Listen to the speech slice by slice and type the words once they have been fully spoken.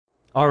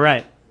All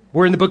right.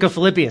 We're in the book of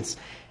Philippians,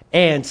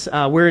 and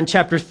we're in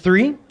chapter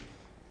 3.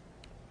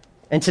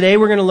 And today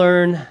we're going to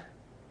learn,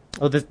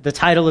 the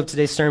title of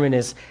today's sermon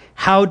is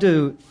How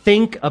to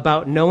Think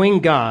About Knowing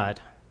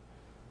God,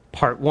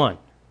 Part 1.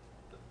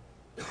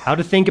 How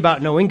to Think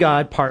About Knowing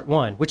God, Part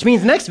 1. Which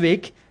means next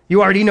week,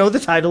 you already know the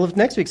title of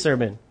next week's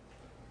sermon.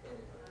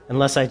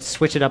 Unless I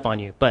switch it up on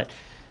you. But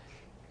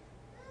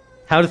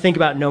how to think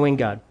about knowing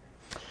God.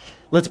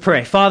 Let's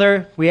pray.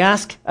 Father, we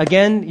ask,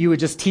 again, you would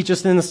just teach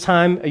us in this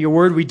time your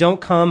word. We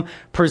don't come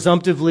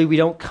presumptively. We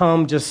don't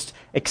come just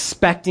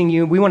expecting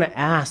you. We want to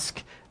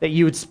ask that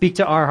you would speak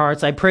to our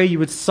hearts. I pray you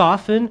would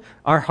soften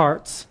our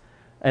hearts.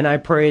 And I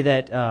pray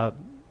that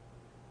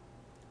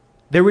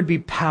there would be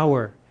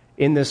power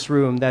in this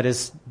room that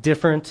is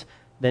different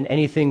than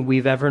anything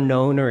we've ever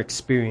known or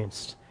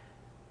experienced.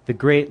 The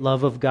great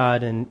love of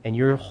God and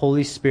your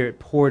Holy Spirit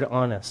poured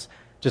on us,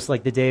 just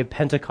like the day of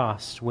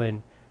Pentecost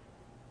when,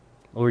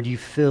 Lord, you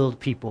filled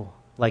people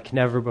like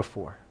never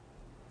before.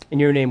 In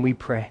your name we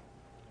pray.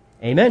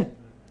 Amen.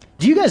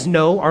 Do you guys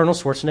know Arnold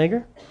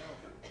Schwarzenegger?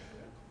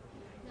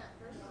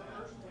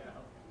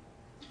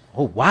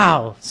 Oh,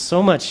 wow.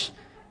 So much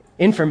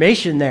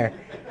information there.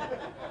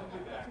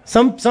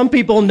 Some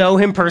people know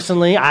him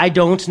personally. I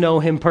don't know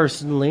him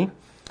personally.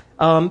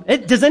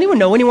 Does anyone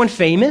know anyone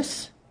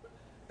famous?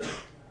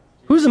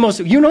 Who's the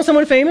most... You know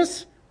someone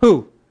famous?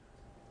 Who?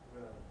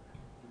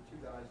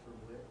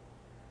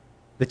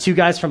 The two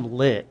guys from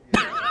Lit.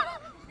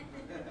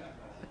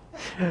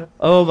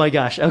 Oh my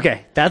gosh.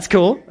 Okay, that's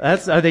cool.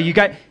 You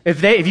guys.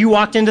 If you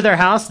walked into their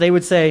house, they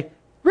would say,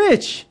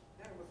 "Rich."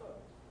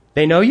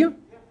 They know you?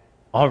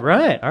 All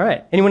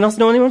right. Anyone else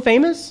know anyone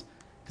famous?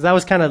 Because I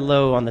was kind of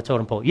low on the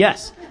totem pole.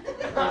 Yes.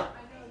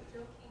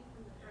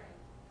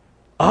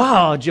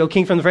 Oh, Joe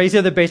King from the Fray. Is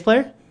he the bass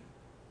player?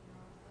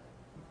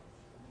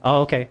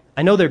 Oh, okay.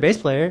 I know their bass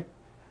player.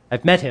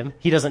 I've met him.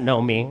 He doesn't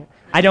know me.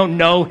 I don't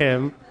know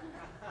him,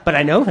 but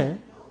I know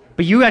him.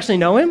 But you actually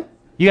know him?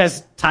 You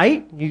guys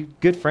tight? You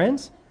good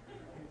friends?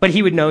 But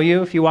he would know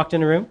you if you walked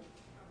in a room?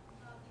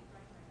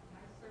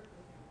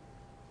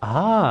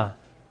 Ah,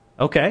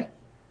 okay.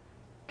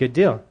 Good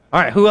deal.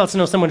 All right, who else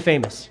knows someone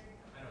famous?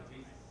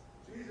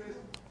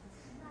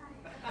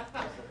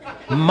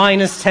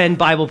 Minus 10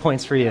 Bible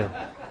points for you.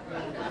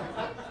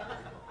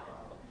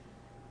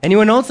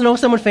 Anyone else know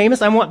someone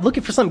famous? I'm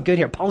looking for something good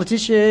here.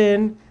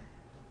 Politician,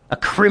 a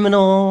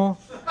criminal.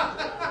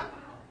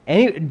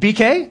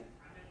 BK?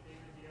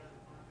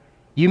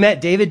 You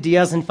met David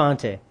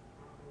Diaz-Infante.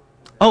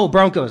 Oh,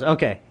 Broncos.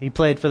 Okay, he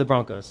played for the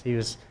Broncos. He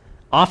was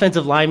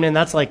offensive lineman.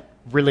 That's like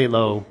really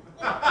low.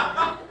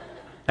 I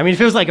mean, if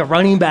it was like a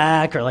running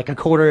back or like a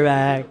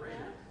quarterback.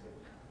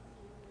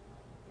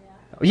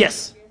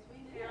 Yes.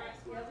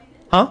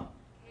 Huh?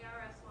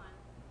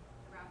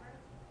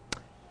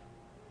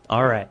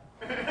 All right.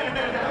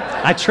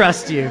 I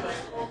trust you.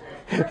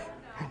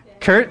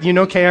 Kurt, you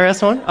know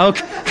KRS-One? Oh,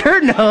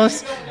 Kurt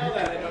knows.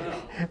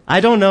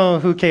 I don't know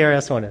who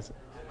KRS-One is.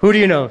 Who do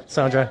you know,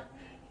 Sandra?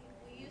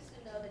 We used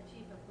to know the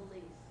chief of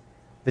police.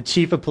 The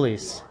chief of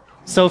police.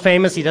 So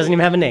famous, he doesn't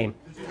even have a name.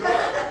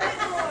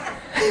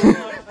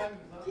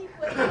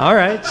 All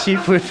right,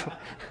 Chief Wood.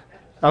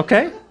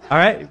 Okay, all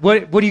right.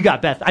 What do you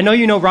got, Beth? I know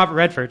you know Robert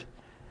Redford.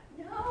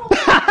 No.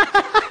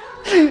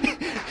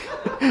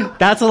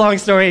 That's a long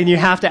story, and you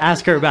have to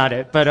ask her about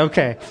it, but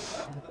okay.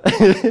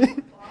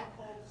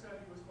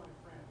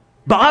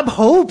 Bob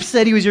Hope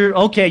said he was your...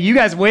 Okay, you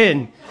guys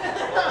win.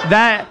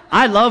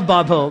 I love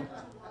Bob Hope.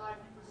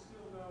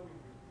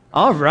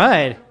 All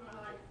right.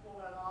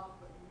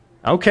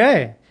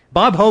 Okay.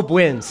 Bob Hope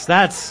wins.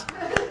 That's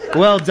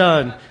well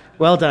done.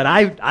 Well done.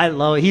 I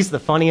love it. He's the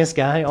funniest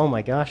guy. Oh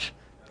my gosh.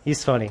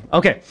 He's funny.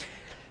 Okay.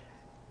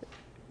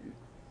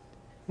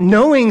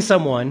 Knowing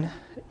someone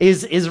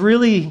is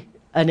really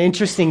an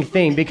interesting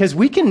thing because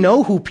we can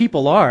know who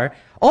people are.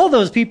 All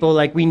those people,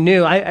 like we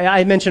knew.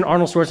 I mentioned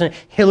Arnold Schwarzenegger,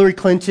 Hillary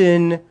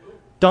Clinton,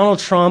 Donald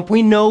Trump.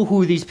 We know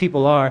who these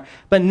people are,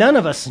 but none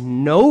of us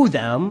know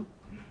them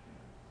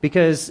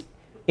because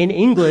in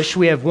English,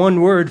 we have one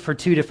word for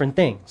two different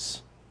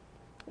things.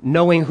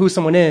 Knowing who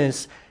someone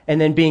is and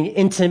then being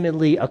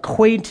intimately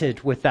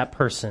acquainted with that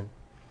person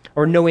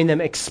or knowing them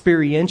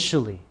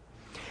experientially.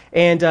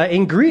 And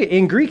in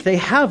Greek, they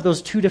have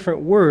those two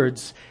different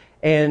words.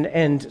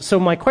 And so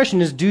my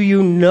question is, do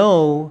you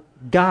know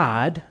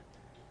God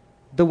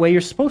the way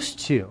you're supposed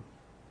to?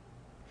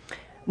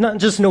 Not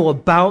just know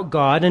about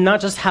God and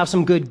not just have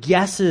some good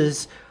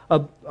guesses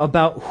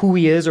about who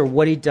he is or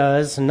what he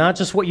does, and not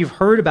just what you've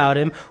heard about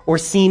him or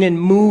seen in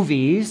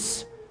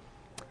movies,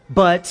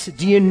 but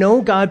do you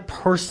know God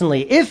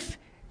personally? If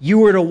you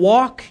were to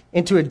walk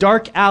into a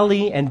dark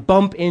alley and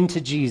bump into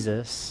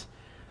Jesus,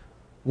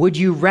 would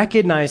you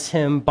recognize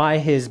him by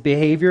his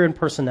behavior and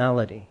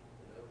personality?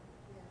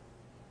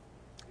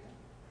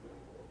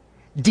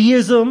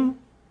 Deism,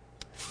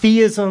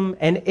 theism,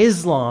 and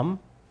Islam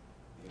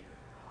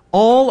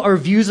all are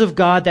views of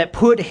God that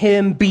put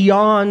him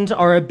beyond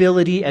our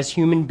ability as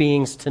human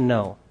beings to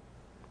know.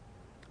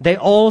 They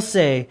all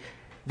say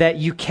that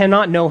you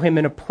cannot know him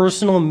in a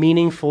personal,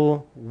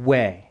 meaningful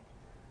way.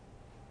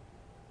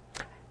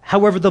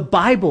 However, the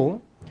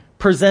Bible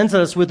presents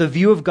us with a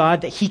view of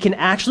God that he can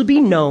actually be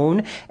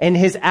known and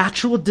his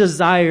actual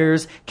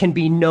desires can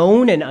be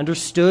known and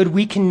understood.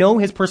 We can know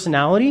his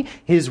personality,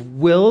 his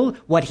will,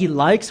 what he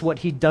likes, what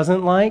he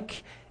doesn't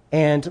like,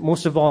 and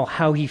most of all,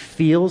 how he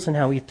feels and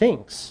how he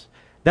thinks.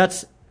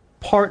 That's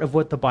part of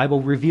what the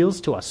Bible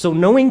reveals to us. So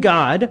knowing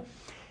God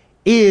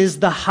is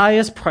the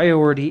highest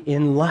priority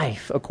in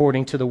life,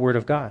 according to the Word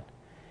of God.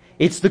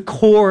 It's the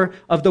core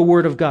of the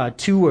Word of God.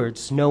 2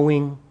 words,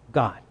 knowing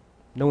God.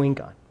 Knowing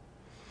God.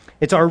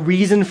 It's our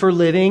reason for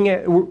living.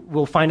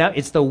 We'll find out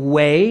it's the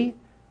way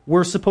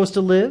we're supposed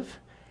to live.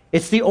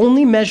 It's the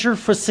only measure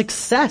for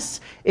success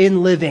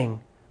in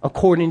living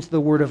according to the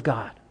Word of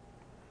God.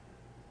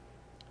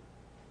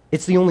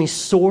 It's the only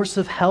source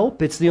of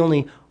help. It's the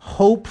only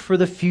hope for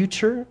the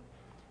future.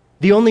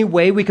 The only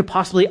way we could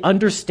possibly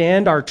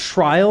understand our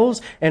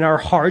trials and our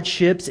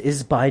hardships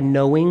is by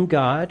knowing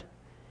God.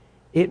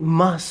 It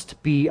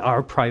must be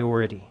our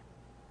priority.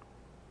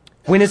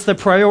 When it's the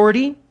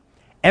priority,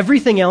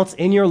 everything else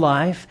in your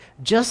life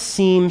just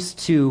seems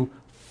to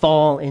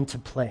fall into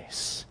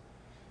place.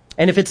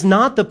 And if it's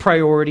not the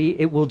priority,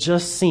 it will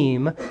just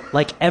seem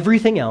like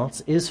everything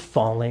else is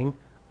falling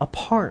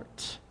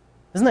apart.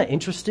 Isn't that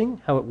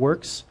interesting how it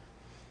works?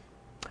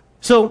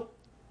 So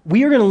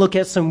we are going to look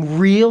at some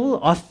real,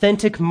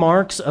 authentic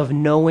marks of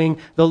knowing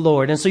the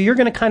Lord. And so you're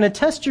going to kind of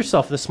test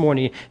yourself this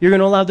morning. You're going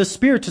to allow the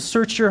Spirit to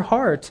search your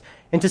heart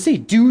and to see,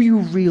 do you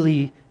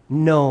really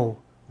know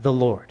the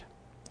Lord?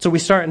 So we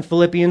start in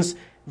Philippians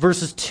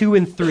verses 2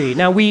 and 3.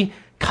 Now, we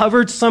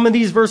covered some of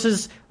these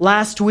verses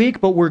last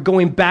week, but we're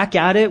going back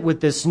at it with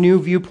this new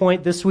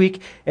viewpoint this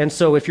week. And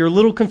so if you're a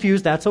little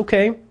confused, that's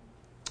okay.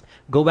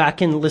 Go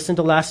back and listen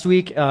to last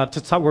week.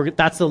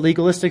 That's the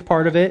legalistic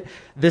part of it.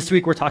 This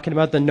week, we're talking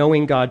about the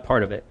knowing God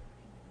part of it.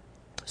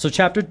 So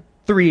chapter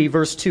 3,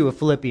 verse 2 of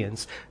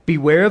Philippians.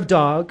 Beware of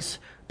dogs,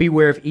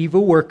 beware of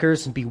evil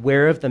workers, and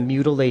beware of the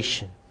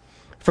mutilation.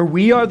 For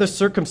we are the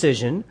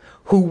circumcision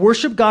who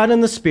worship God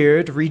in the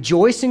Spirit,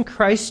 rejoice in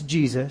Christ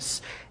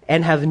Jesus,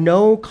 and have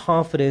no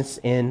confidence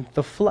in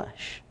the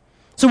flesh.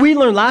 So we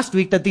learned last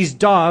week that these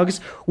dogs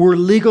were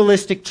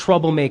legalistic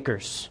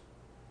troublemakers.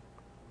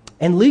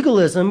 And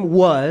legalism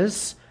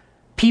was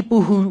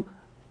people who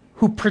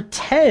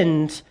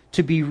pretend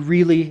to be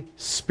really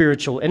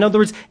spiritual. In other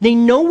words, they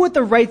know what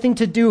the right thing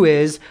to do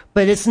is,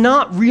 but it's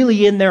not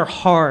really in their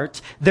heart.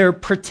 They're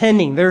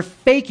pretending. They're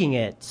faking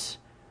it.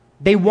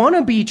 They want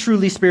to be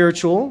truly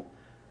spiritual,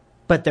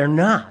 but they're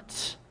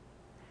not.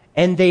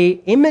 And they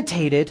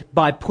imitate it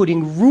by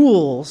putting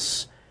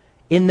rules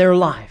in their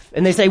life.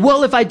 And they say,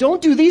 well, if I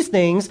don't do these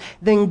things,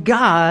 then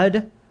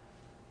God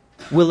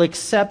will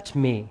accept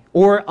me.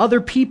 Or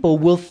other people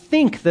will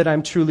think that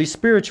I'm truly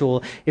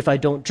spiritual if I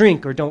don't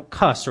drink or don't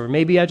cuss, or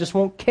maybe I just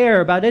won't care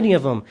about any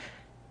of them.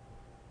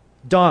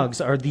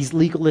 Dogs are these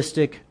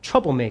legalistic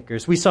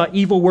troublemakers. We saw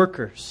evil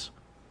workers.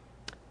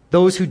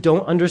 Those who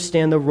don't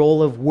understand the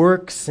role of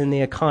works in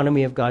the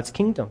economy of God's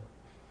kingdom.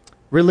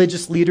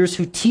 Religious leaders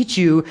who teach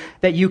you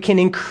that you can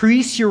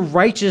increase your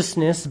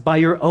righteousness by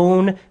your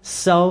own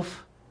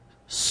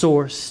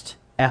self-sourced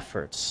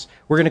efforts.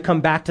 We're going to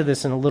come back to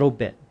this in a little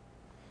bit.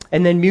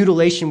 And then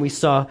mutilation, we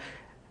saw,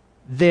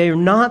 they're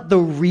not the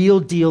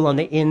real deal on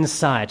the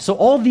inside. So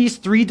all these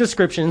 3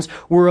 descriptions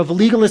were of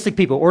legalistic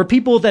people, or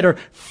people that are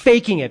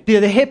faking it.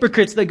 They're the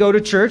hypocrites that go to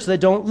church that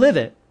don't live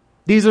it.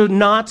 These are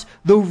not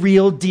the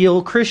real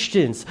deal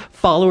Christians,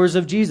 followers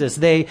of Jesus.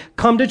 They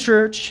come to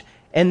church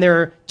and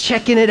they're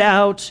checking it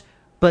out,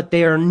 but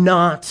they are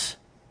not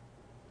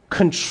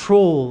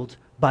controlled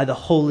by the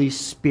Holy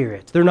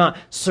Spirit. They're not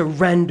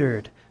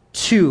surrendered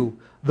to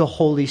the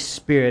Holy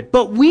Spirit.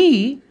 But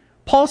we,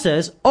 Paul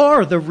says,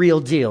 are the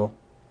real deal.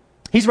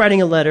 He's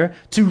writing a letter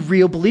to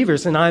real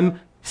believers, and I'm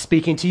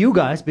speaking to you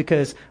guys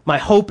because my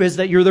hope is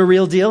that you're the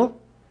real deal.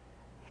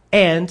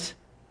 And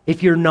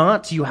if you're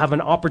not, you have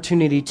an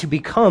opportunity to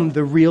become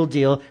the real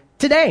deal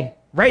today,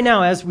 right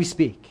now as we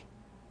speak.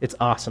 It's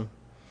awesome.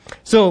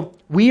 So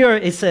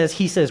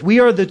he says, we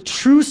are the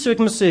true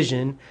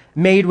circumcision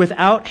made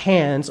without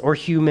hands or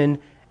human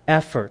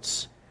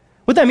efforts.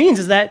 What that means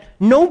is that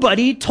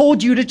nobody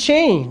told you to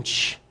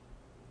change.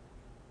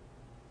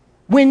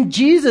 When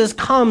Jesus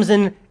comes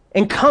and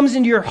comes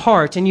into your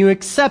heart and you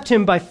accept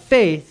him by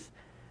faith,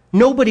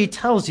 nobody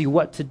tells you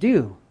what to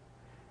do.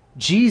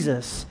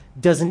 Jesus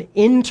does an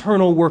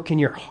internal work in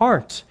your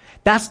heart.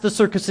 That's the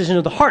circumcision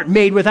of the heart,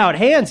 made without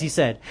hands, he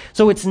said.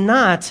 So it's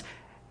not,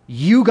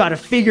 you got to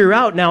figure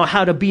out now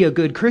how to be a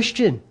good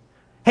Christian.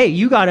 Hey,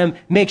 you got to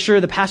make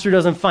sure the pastor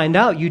doesn't find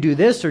out you do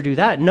this or do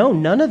that. No,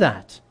 none of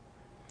that.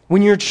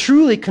 When you're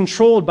truly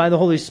controlled by the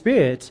Holy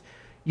Spirit,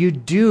 you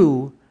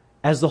do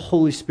as the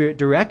Holy Spirit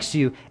directs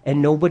you,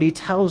 and nobody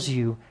tells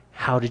you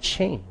how to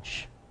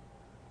change.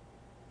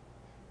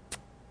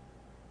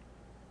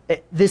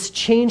 This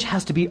change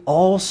has to be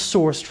all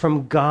sourced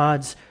from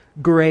God's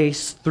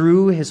grace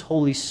through his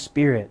Holy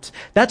Spirit.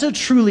 That's a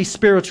truly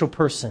spiritual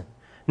person.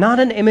 Not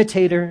an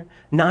imitator,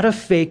 not a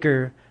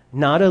faker,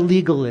 not a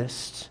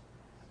legalist.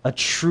 A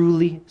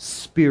truly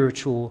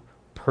spiritual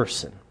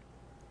person.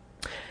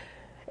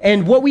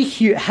 And what we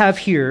have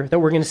here that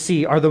we're going to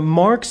see are the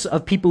marks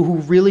of people who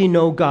really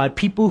know God,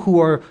 people who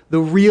are the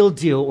real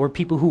deal, or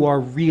people who are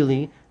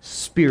really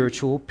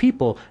spiritual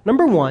people.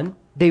 Number one,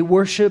 they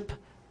worship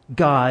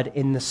God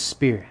in the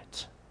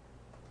Spirit.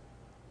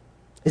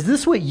 Is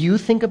this what you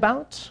think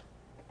about?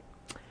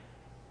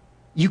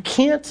 You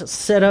can't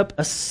set up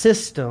a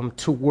system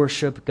to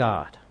worship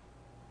God.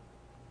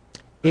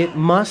 It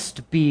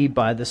must be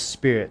by the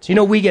Spirit. You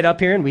know, we get up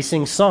here and we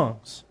sing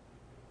songs.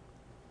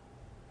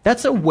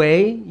 That's a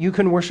way you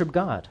can worship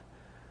God.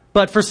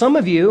 But for some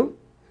of you,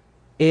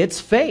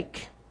 it's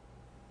fake.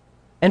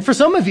 And for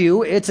some of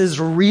you, it's as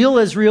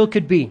real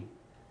could be.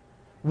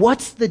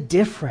 What's the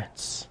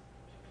difference?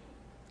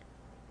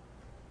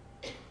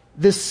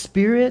 The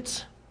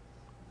Spirit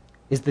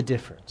is the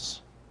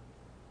difference.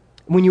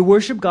 When you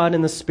worship God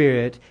in the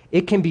Spirit,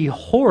 it can be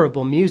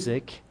horrible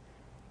music,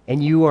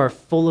 and you are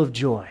full of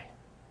joy.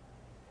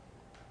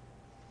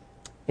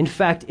 In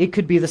fact, it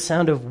could be the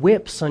sound of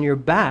whips on your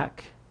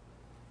back,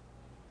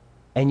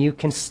 and you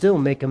can still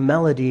make a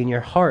melody in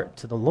your heart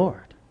to the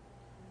Lord.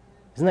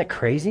 Isn't that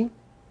crazy?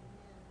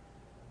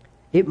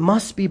 It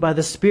must be by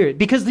the Spirit.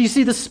 Because you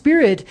see, the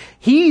Spirit,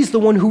 He's the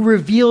one who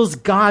reveals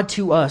God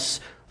to us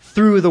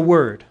through the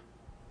Word.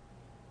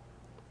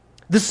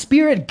 The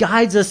Spirit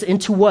guides us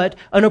into what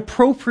an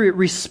appropriate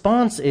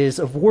response is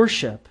of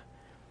worship.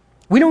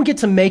 We don't get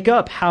to make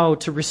up how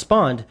to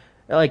respond,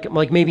 like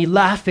maybe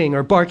laughing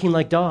or barking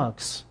like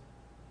dogs.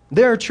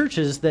 There are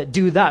churches that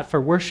do that for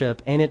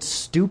worship, and it's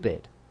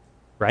stupid.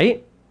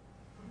 Right?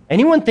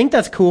 Anyone think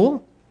that's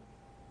cool?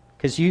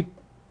 Because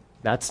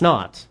that's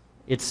not.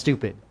 It's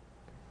stupid.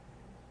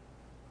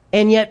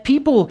 And yet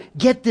people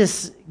get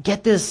this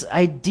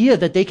idea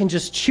that they can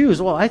just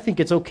choose, well, I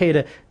think it's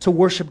okay to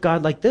worship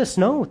God like this.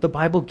 No, the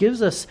Bible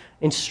gives us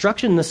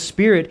instruction in the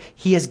Spirit.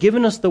 He has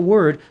given us the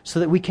Word so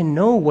that we can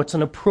know what's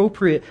an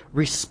appropriate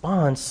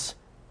response.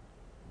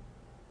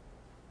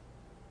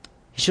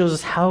 He shows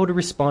us how to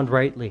respond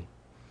rightly.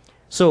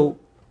 So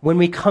when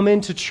we come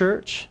into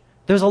church,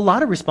 there's a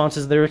lot of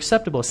responses that are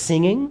acceptable.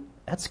 Singing,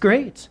 that's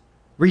great.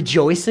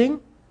 Rejoicing,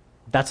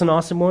 that's an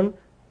awesome one.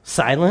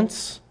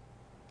 Silence.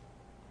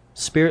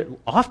 Spirit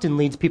often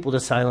leads people to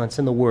silence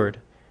in the Word.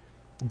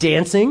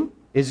 Dancing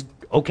is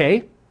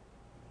okay.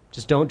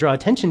 Just don't draw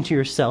attention to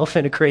yourself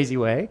in a crazy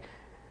way.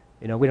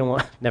 We don't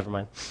want,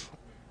 never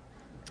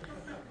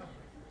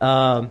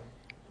mind.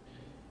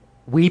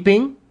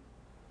 Weeping,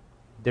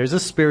 there's a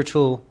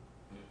spiritual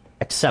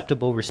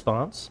acceptable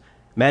response.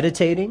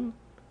 Meditating,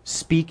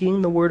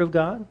 speaking the Word of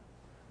God,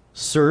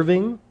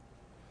 serving.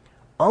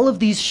 All of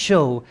these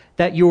show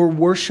that your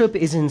worship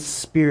is in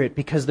spirit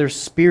because they're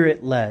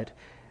Spirit-led.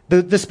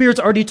 The Spirit's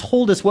already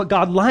told us what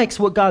God likes,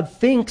 what God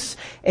thinks,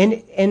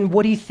 and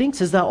what He thinks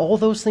is that all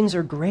those things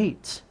are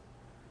great.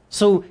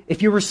 So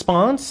if your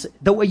response,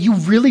 the way you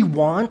really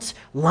want,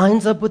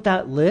 lines up with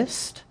that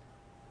list,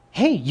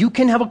 hey, you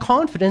can have a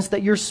confidence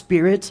that you're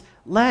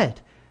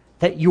Spirit-led,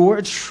 that you're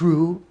a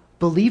true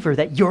believer,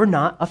 that you're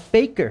not a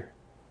faker.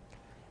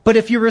 But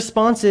if your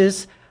response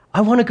is, I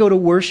want to go to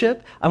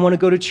worship, I want to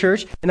go to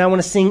church, and I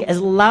want to sing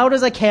as loud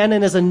as I can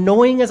and as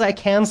annoying as I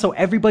can so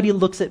everybody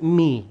looks at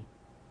me,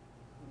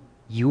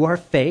 you are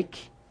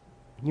fake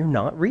and you're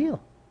not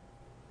real.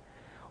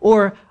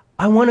 Or,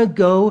 I want to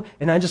go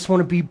and I just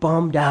want to be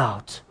bummed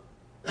out.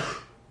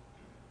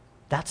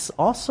 That's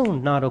also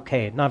not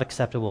okay, not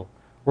acceptable.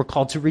 We're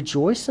called to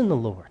rejoice in the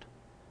Lord.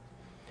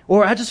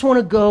 Or, I just want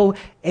to go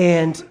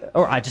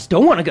or I just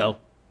don't want to go.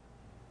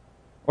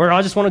 Or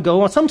I just want to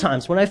go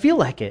sometimes when I feel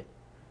like it.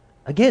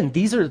 Again,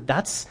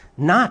 that's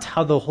not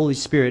how the Holy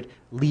Spirit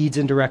leads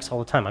and directs all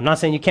the time. I'm not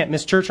saying you can't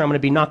miss church or I'm going to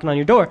be knocking on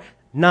your door.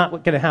 Not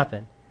what's going to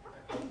happen.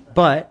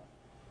 But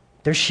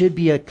there should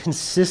be a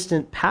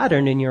consistent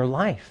pattern in your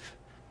life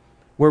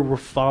where we're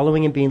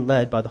following and being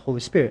led by the Holy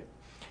Spirit.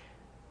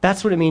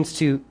 That's what it means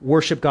to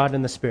worship God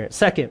in the Spirit.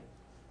 Second,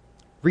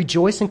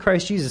 rejoice in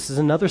Christ Jesus is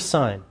another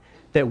sign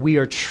that we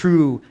are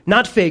true,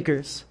 not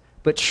fakers,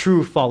 but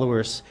true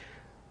followers.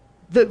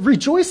 The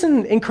rejoice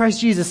in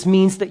Christ Jesus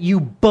means that you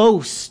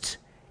boast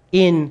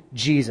in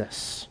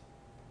Jesus.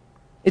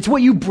 It's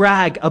what you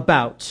brag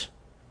about.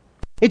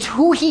 It's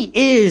who He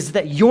is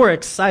that you're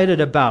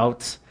excited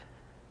about.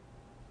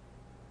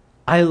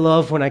 I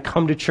love when I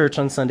come to church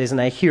on Sundays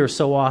and I hear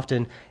so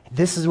often,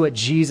 this is what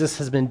Jesus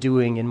has been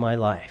doing in my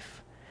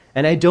life.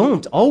 And I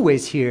don't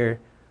always hear,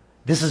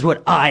 this is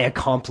what I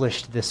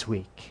accomplished this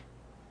week.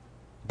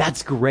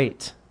 That's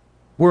great.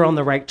 We're on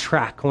the right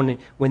track when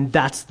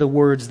that's the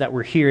words that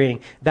we're hearing.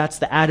 That's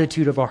the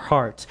attitude of our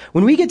hearts.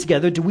 When we get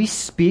together, do we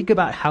speak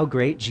about how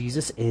great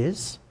Jesus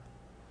is?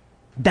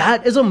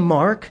 That is a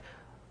mark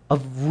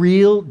of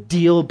real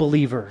deal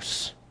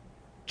believers,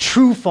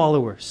 true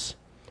followers,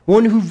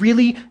 one who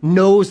really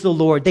knows the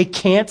Lord. They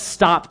can't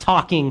stop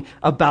talking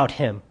about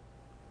Him.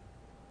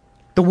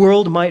 The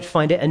world might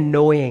find it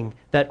annoying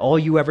that all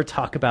you ever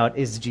talk about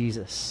is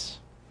Jesus.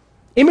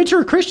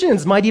 Immature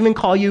Christians might even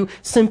call you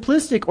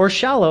simplistic or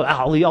shallow.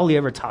 All he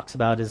ever talks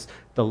about is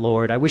the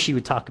Lord. I wish he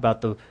would talk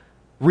about the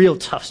real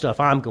tough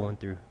stuff I'm going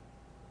through.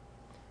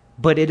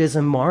 but it is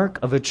a mark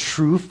of a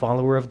true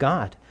follower of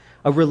God,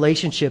 a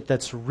relationship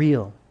that's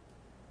real.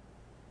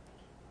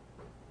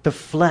 The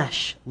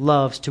flesh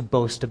loves to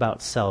boast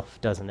about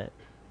self, doesn't it?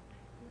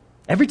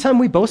 Every time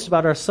we boast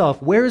about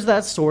ourselves, where is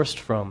that sourced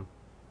from?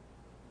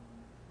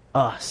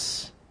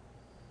 Us.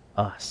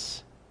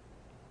 Us.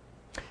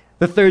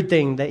 The third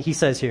thing that he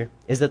says here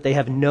is that they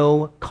have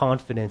no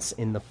confidence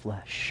in the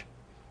flesh.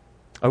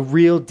 A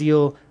real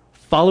deal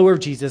follower of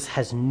Jesus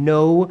has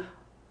no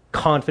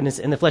confidence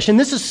in the flesh. And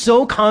this is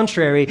so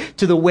contrary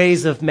to the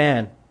ways of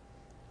man.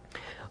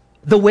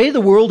 The way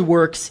the world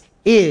works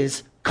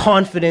is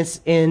confidence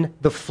in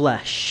the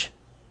flesh.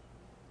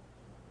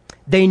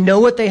 They know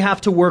what they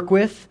have to work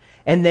with,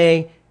 and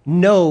they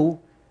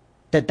know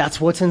that that's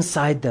what's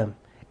inside them.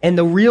 And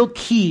the real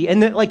key,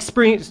 and like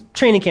spring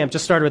training camp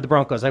just started with the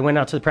Broncos. I went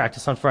out to the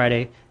practice on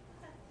Friday.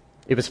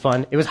 It was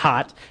fun. It was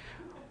hot.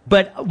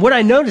 But what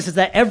I noticed is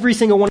that every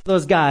single one of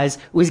those guys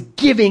was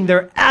giving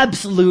their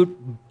absolute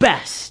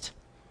best.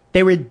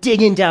 They were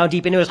digging down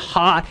deep, and it was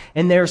hot,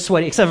 and they were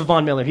sweaty, except for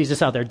Von Miller. He's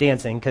just out there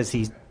dancing because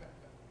he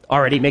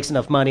already makes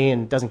enough money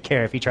and doesn't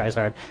care if he tries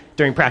hard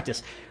during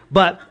practice.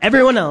 But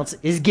everyone else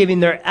is giving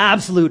their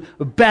absolute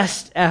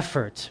best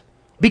effort.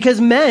 Because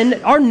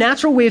men, our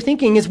natural way of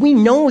thinking is we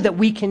know that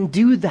we can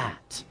do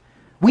that.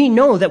 We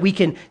know that we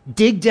can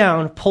dig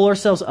down, pull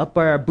ourselves up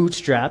by our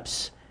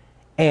bootstraps,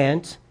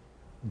 and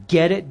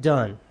get it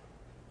done.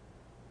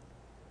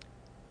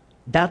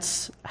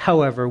 That's,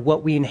 however,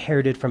 what we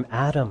inherited from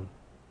Adam.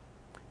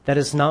 That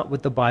is not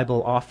what the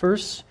Bible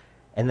offers,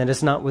 and that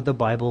is not what the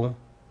Bible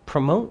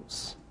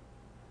promotes.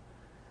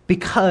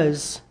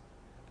 Because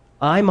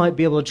I might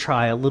be able to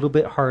try a little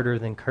bit harder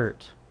than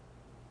Kurt.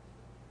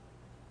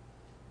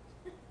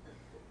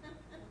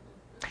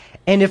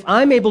 And if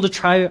I'm able to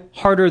try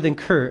harder than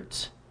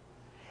Kurt,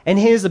 and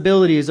his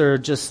abilities are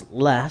just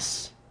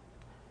less,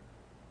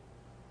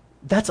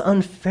 that's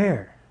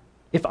unfair.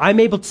 If I'm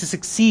able to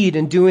succeed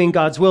in doing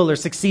God's will or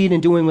succeed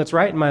in doing what's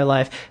right in my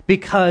life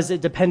because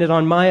it depended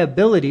on my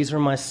abilities or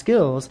my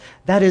skills,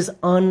 that is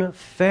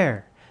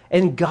unfair.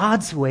 And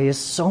God's way is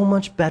so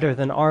much better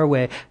than our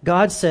way.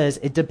 God says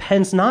it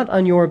depends not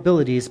on your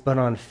abilities, but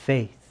on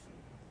faith.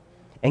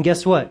 And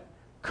guess what?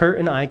 Kurt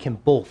and I can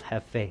both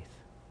have faith.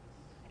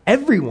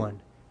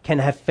 Everyone can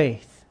have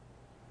faith.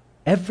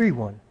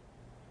 Everyone.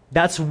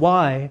 That's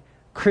why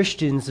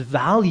Christians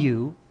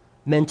value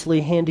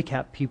mentally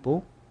handicapped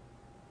people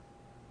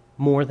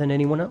more than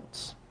anyone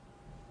else.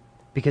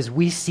 Because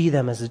we see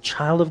them as a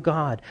child of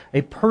God,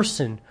 a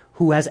person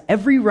who has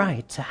every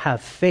right to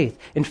have faith.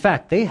 In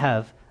fact, they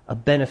have a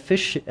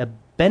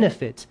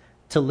benefit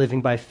to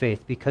living by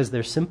faith because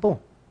they're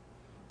simple.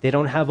 They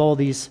don't have all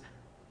these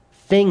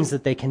things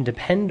that they can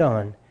depend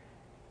on.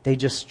 They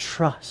just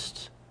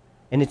trust.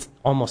 And it's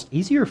almost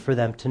easier for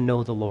them to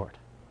know the Lord.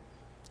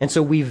 And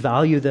so we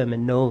value them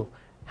and know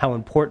how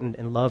important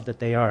and loved that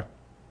they are.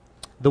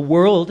 The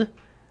world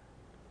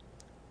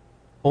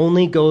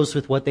only goes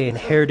with what they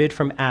inherited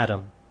from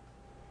Adam.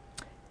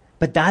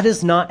 But that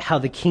is not how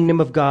the kingdom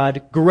of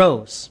God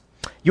grows.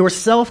 Your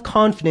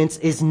self-confidence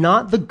is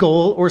not the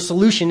goal or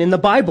solution in the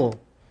Bible.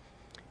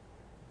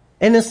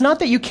 And it's not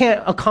that you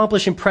can't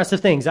accomplish impressive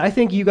things. I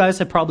think you guys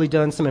have probably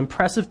done some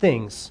impressive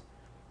things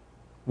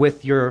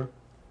with your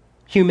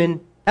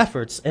human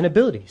efforts and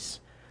abilities.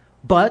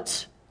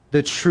 But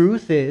the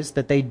truth is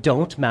that they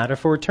don't matter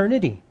for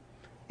eternity.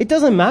 It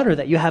doesn't matter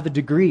that you have a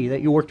degree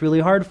that you worked really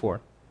hard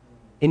for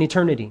in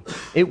eternity.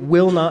 It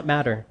will not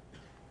matter.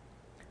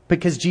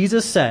 Because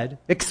Jesus said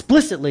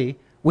explicitly,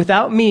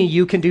 without me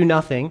you can do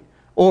nothing,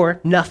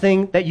 or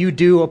nothing that you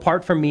do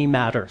apart from me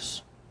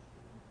matters.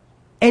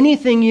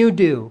 Anything you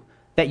do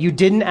that you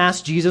didn't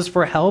ask Jesus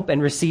for help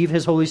and receive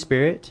his Holy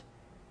Spirit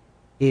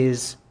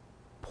is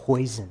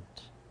poisoned.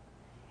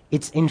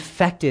 It's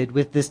infected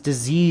with this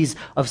disease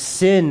of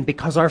sin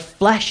because our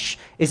flesh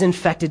is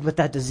infected with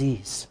that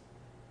disease.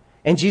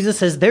 And Jesus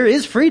says there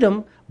is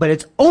freedom, but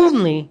it's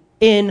only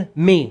in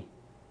me.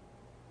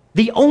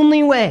 The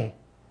only way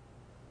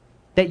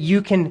that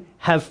you can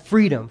have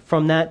freedom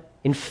from that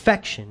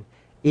infection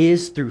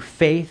is through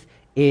faith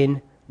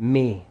in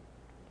me.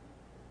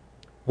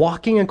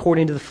 Walking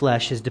according to the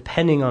flesh is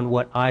depending on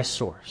what I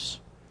source.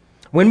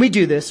 When we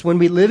do this, when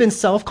we live in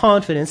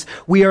self-confidence,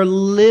 we are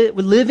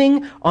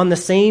living on the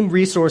same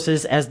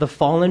resources as the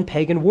fallen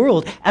pagan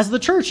world, as the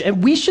church.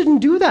 And we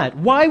shouldn't do that.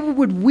 Why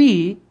would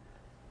we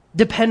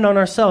depend on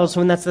ourselves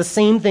when that's the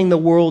same thing the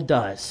world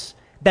does?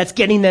 That's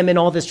getting them in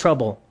all this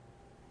trouble.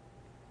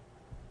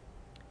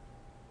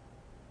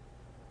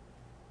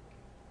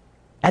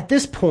 At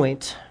this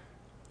point,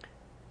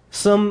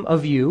 some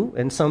of you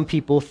and some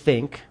people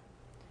think,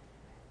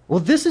 well,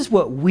 this is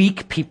what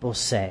weak people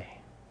say.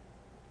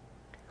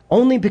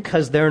 Only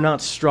because they're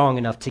not strong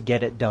enough to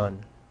get it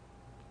done.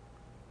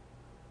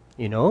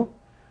 You know?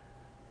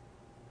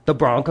 The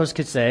Broncos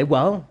could say,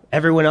 well,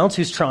 everyone else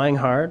who's trying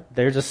hard,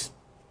 they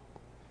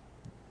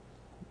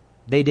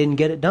didn't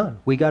get it done.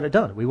 We got it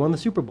done. We won the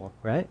Super Bowl,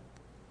 right?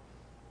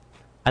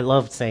 I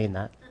loved saying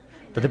that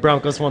the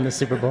Broncos won the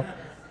Super Bowl.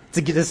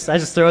 I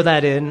just throw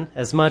that in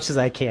as much as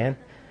I can.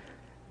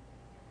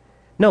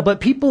 No,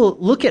 but people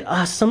look at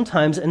us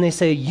sometimes and they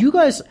say, you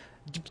guys,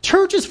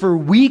 church is for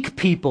weak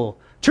people.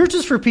 Church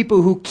is for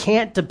people who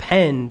can't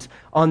depend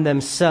on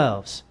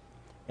themselves.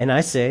 And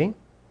I say,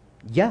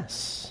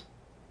 yes.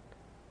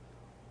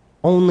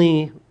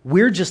 Only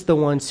we're just the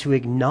ones who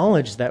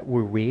acknowledge that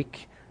we're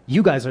weak.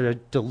 You guys are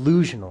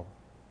delusional.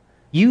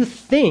 You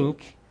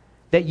think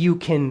that you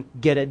can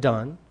get it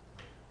done,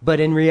 but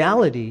in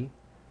reality,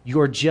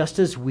 you're just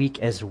as weak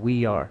as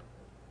we are.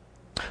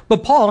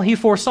 But Paul, he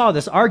foresaw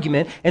this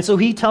argument, and so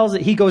he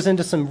goes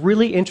into some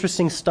really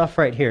interesting stuff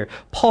right here.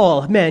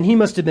 Paul, man, he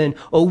must have been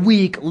a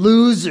weak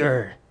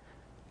loser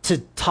to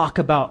talk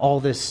about all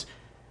this,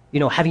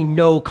 having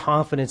no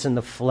confidence in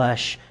the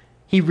flesh.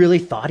 He really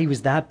thought he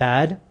was that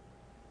bad?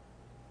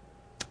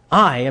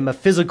 I am a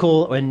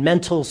physical and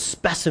mental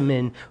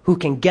specimen who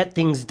can get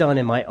things done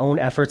in my own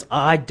efforts.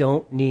 I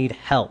don't need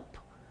help.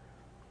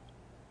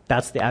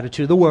 That's the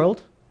attitude of the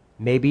world.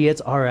 Maybe it's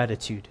our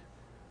attitude.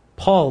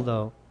 Paul,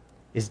 though,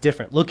 is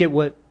different. Look at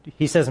what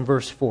he says in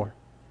verse 4.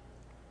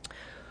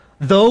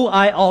 Though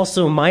I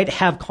also might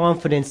have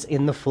confidence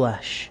in the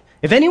flesh.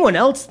 If anyone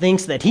else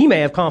thinks that he may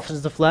have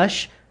confidence in the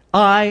flesh,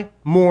 I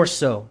more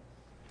so.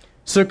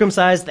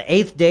 Circumcised the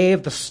 8th day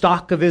of the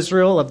stock of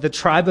Israel, of the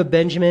tribe of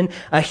Benjamin,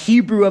 a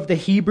Hebrew of the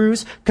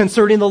Hebrews,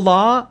 concerning the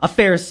law, a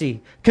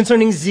Pharisee,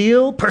 concerning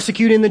zeal,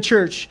 persecuting the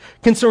church,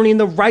 concerning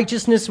the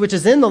righteousness which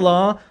is in the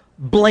law,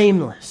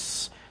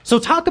 blameless. So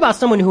talk about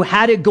someone who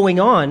had it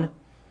going on.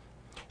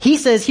 He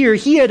says here,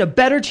 he had a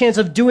better chance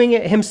of doing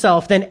it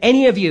himself than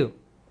any of you.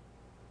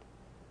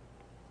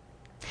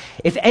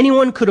 If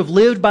anyone could have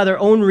lived by their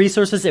own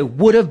resources, it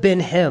would have been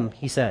him,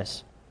 he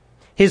says.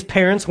 His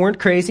parents weren't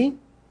crazy.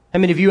 How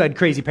many of you had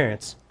crazy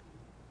parents?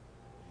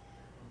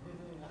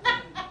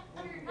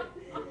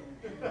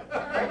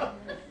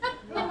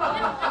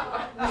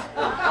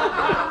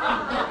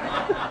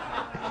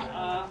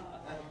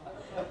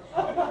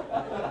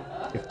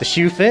 If the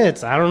shoe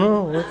fits, I don't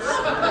know.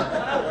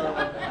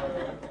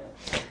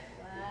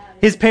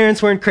 His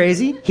parents weren't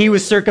crazy. He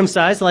was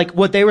circumcised, like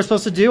what they were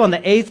supposed to do on the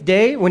 8th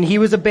day when he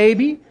was a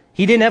baby.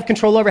 He didn't have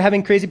control over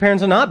having crazy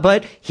parents or not,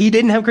 but he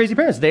didn't have crazy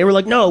parents. They were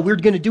like, no, we're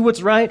going to do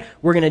what's right.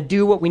 We're going to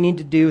do what we need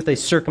to do. They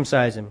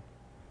circumcise him.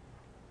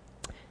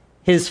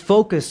 His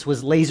focus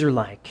was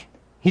laser-like.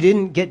 He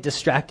didn't get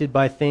distracted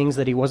by things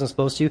that he wasn't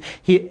supposed to.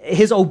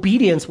 His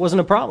obedience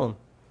wasn't a problem.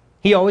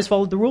 He always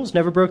followed the rules,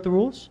 never broke the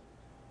rules.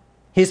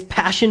 His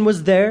passion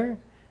was there.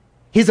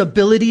 His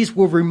abilities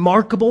were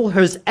remarkable.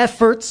 His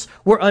efforts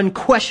were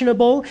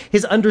unquestionable.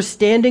 His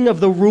understanding of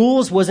the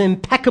rules was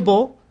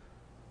impeccable.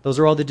 Those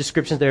are all the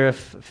descriptions there of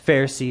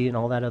Pharisee and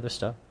all that other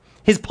stuff.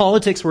 His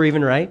politics were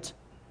even right.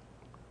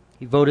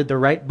 He voted the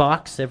right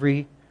box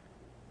every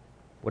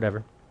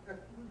whatever.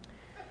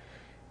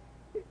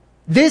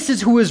 This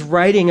is who is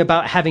writing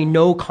about having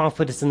no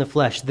confidence in the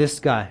flesh, this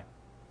guy.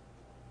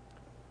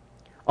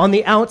 On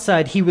the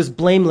outside, he was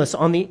blameless.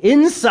 On the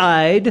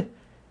inside,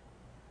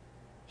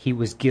 he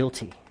was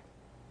guilty.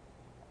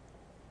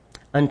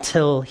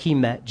 Until he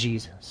met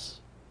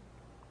Jesus.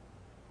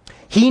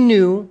 He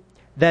knew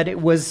that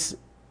it was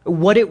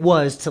what it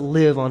was to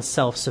live on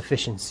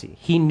self-sufficiency.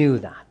 He knew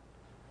that.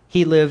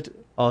 He lived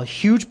a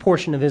huge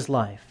portion of his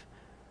life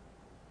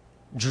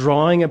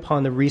drawing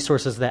upon the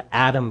resources that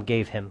Adam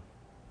gave him.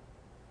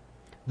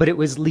 But it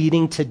was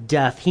leading to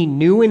death. He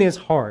knew in his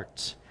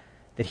heart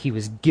that he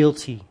was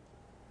guilty.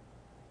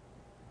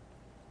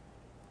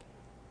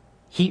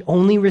 He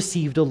only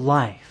received a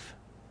life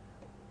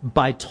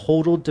by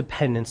total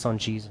dependence on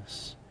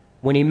Jesus.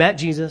 When he met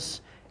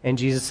Jesus, and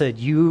Jesus said,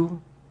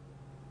 you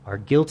are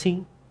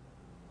guilty.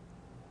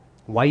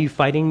 Why are you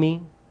fighting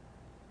me?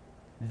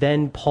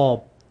 Then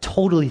Paul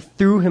totally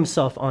threw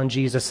himself on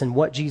Jesus and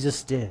what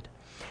Jesus did.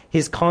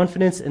 His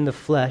confidence in the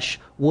flesh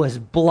was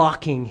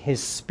blocking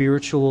his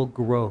spiritual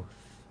growth.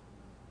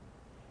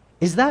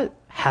 Is that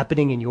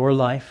happening in your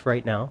life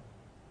right now?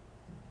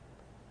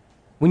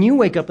 When you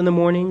wake up in the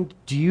morning,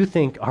 do you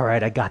think, all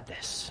right, I got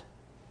this?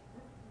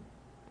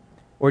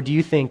 Or do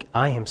you think,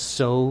 I am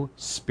so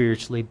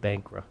spiritually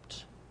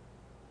bankrupt?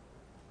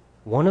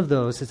 One of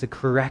those is a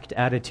correct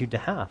attitude to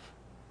have.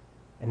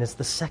 And it's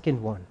the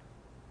second one.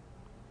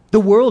 The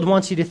world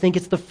wants you to think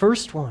it's the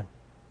first one,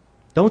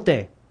 don't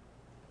they?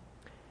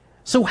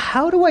 So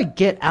how do I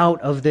get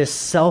out of this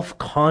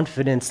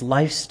self-confidence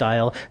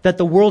lifestyle that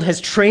the world has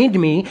trained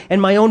me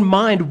and my own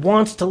mind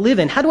wants to live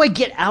in? How do I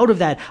get out of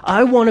that?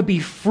 I want to be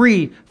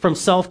free from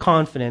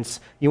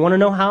self-confidence. You want to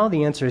know how?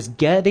 The answer is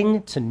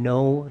getting to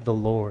know the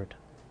Lord.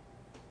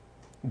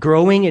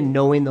 Growing and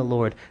knowing the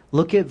Lord.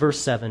 Look at verse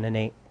 7 and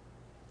 8.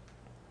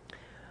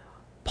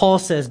 Paul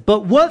says,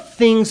 but what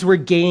things were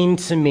gained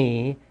to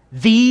me,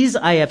 these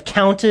I have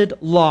counted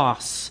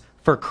loss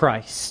for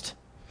Christ.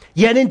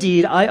 Yet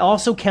indeed, I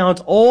also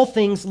count all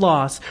things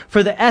loss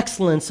for the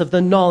excellence of the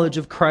knowledge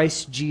of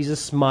Christ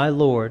Jesus my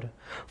Lord,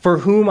 for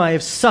whom I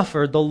have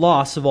suffered the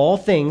loss of all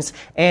things,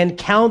 and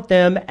count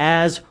them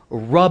as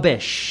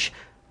rubbish,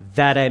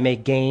 that I may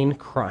gain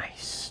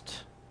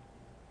Christ.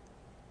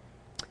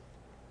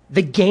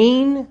 The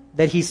gain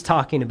that he's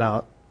talking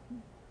about,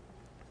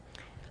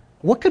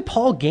 what could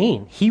Paul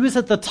gain? He was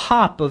at the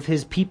top of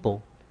his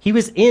people. He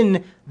was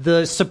in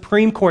the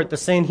Supreme Court, the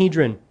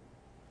Sanhedrin,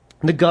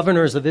 the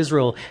governors of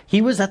Israel.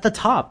 He was at the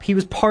top. He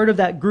was part of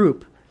that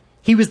group.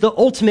 He was the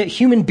ultimate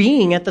human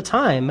being at the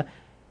time.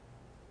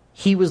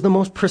 He was the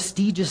most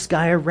prestigious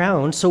guy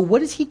around. So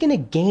what is he going to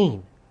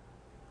gain?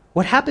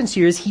 What happens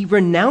here is he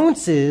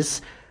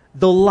renounces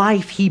the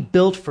life he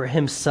built for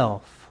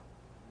himself.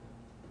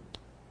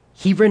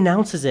 He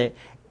renounces it.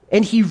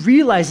 And he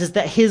realizes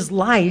that his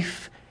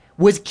life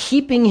was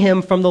keeping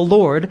him from the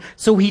Lord.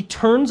 So he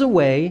turns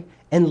away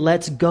and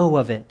lets go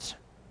of it.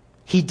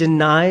 He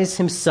denies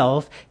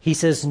himself. He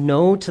says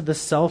no to the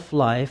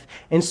self-life.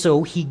 And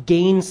so he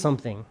gains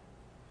something.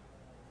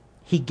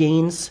 He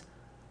gains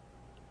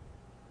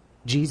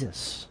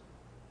Jesus.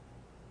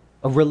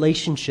 A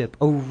relationship,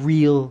 a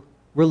real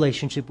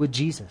relationship with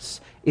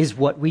Jesus is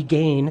what we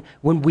gain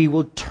when we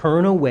will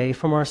turn away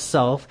from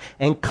ourselves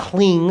and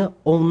cling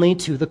only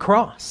to the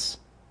cross.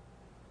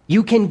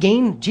 You can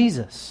gain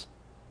Jesus.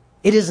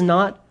 It is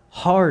not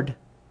hard.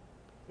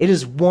 It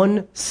is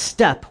one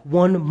step,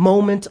 one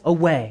moment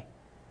away.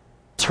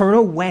 Turn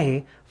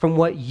away from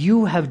what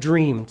you have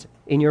dreamed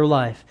in your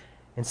life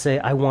and say,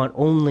 I want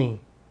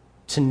only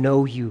to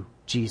know you,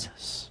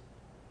 Jesus.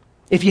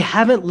 If you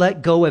haven't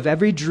let go of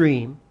every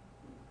dream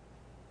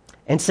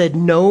and said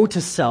no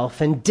to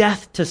self and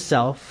death to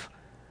self,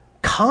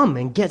 come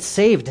and get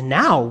saved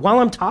now while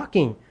I'm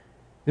talking.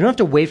 You don't have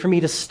to wait for me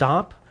to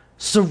stop.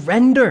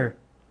 Surrender.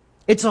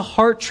 It's a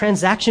heart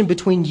transaction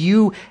between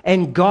you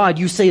and God.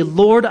 You say,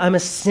 Lord, I'm a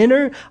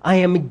sinner. I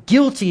am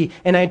guilty.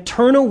 And I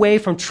turn away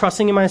from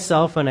trusting in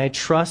myself and I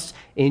trust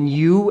in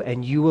you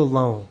and you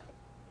alone.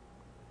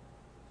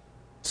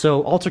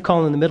 So altar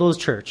call in the middle of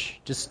church.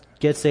 Just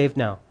get saved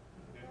now.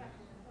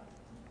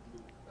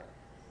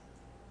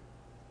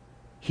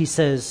 He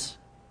says,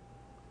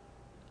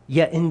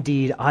 yet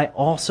indeed, I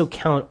also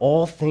count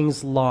all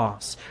things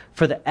lost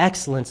for the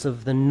excellence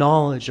of the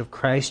knowledge of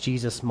Christ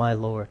Jesus, my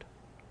Lord.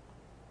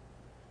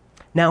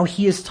 Now,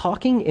 he is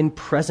talking in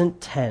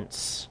present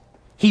tense.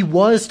 He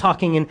was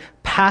talking in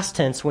past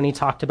tense when he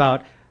talked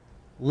about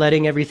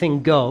letting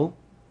everything go.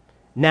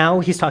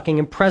 Now he's talking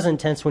in present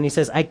tense when he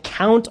says, I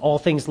count all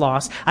things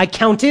lost. I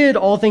counted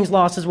all things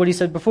lost is what he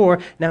said before.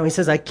 Now he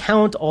says, I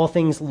count all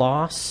things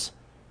lost.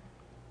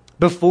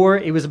 Before,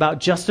 it was about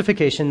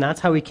justification. That's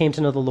how he came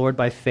to know the Lord,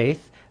 by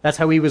faith. That's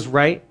how he was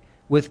right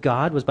with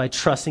God, was by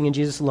trusting in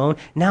Jesus alone.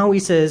 Now he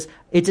says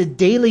it's a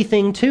daily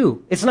thing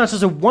too. It's not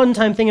just a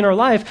one-time thing in our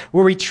life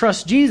where we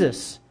trust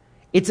Jesus.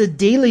 It's a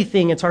daily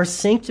thing. It's our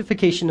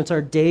sanctification. It's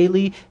our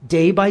daily,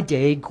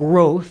 day-by-day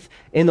growth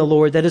in the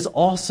Lord that is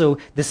also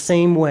the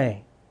same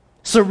way.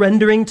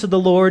 Surrendering to the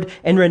Lord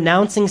and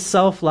renouncing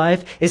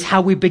self-life is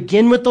how we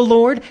begin with the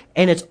Lord,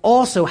 and it's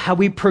also how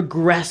we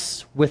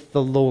progress with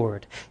the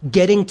Lord.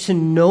 Getting to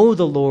know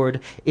the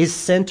Lord is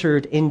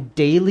centered in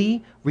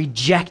daily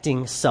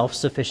rejecting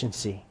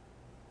self-sufficiency.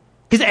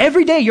 Because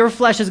every day your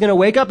flesh is going to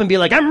wake up and be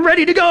like, I'm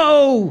ready to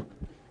go.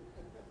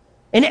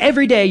 And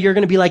every day you're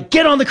going to be like,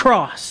 get on the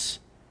cross.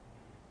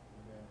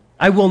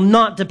 I will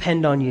not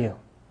depend on you.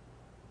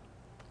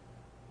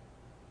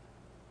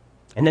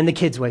 And then the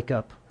kids wake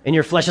up. And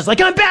your flesh is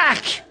like, I'm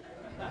back!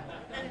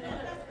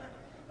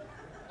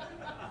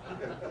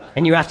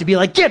 And you have to be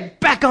like, get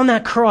back on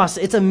that cross.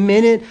 It's a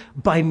minute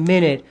by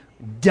minute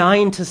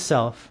dying to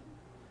self.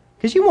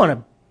 Because you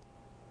want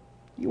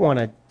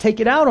to take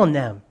it out on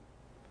them.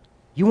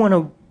 You want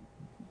to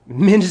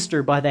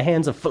minister by the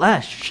hands of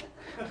flesh.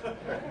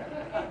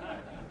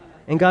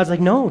 And God's like,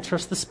 no,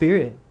 trust the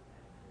Spirit.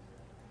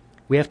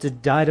 We have to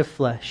die to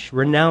flesh,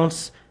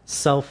 renounce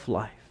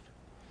self-life.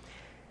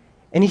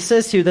 And he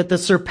says here that the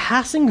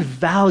surpassing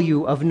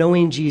value of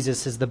knowing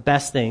Jesus is the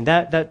best thing.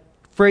 That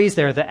phrase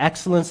there, the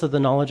excellence of the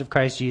knowledge of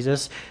Christ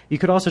Jesus, you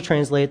could also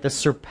translate the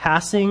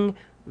surpassing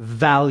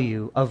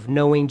value of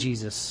knowing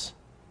Jesus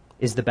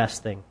is the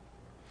best thing.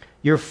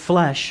 Your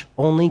flesh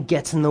only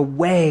gets in the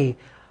way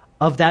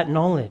of that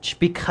knowledge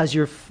because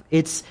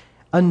it's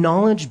a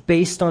knowledge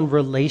based on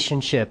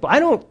relationship. I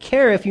don't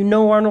care if you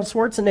know Arnold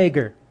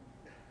Schwarzenegger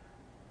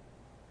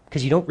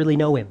because you don't really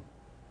know him.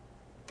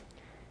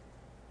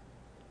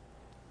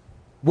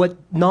 What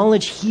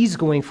knowledge he's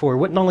going for,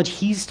 what knowledge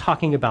he's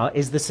talking about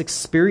is this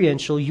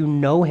experiential, you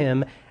know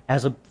him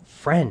as a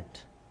friend.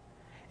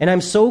 And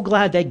I'm so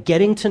glad that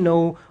getting to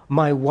know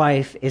my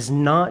wife is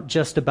not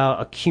just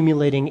about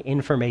accumulating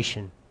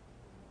information.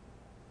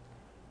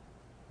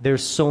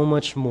 There's so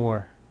much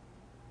more.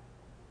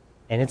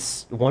 And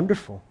it's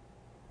wonderful.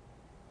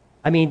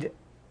 I mean,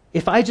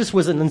 if I just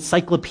was an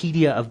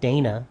encyclopedia of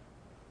Dana,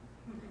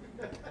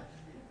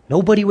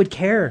 nobody would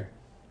care.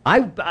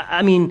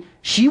 I mean,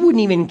 she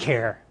wouldn't even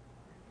care.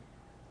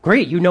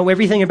 Great, you know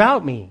everything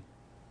about me.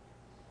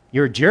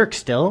 You're a jerk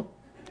still.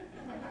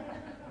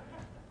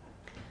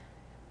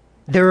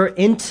 There are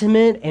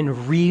intimate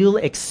and real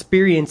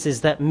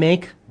experiences that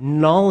make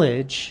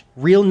knowledge,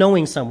 real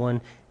knowing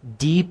someone,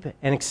 deep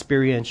and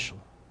experiential.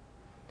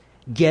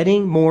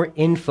 Getting more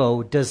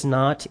info does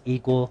not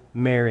equal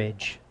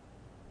marriage,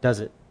 does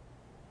it?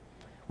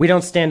 We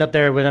don't stand up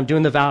there when I'm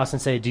doing the vows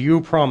and say, do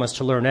you promise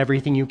to learn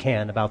everything you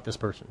can about this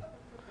person?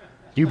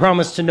 Do you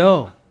promise to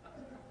know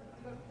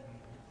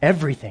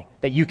everything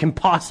that you can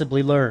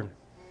possibly learn?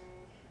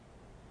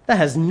 That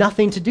has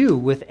nothing to do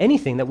with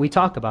anything that we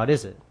talk about,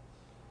 is it?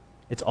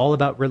 It's all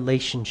about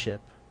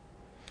relationship.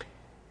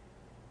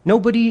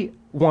 Nobody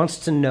wants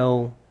to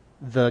know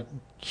the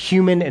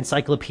human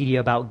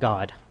encyclopedia about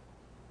God.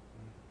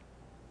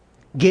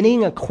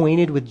 Getting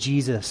acquainted with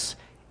Jesus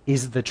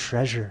is the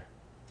treasure.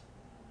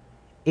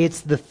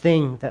 It's the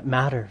thing that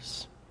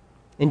matters.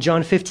 In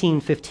John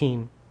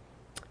 15:15,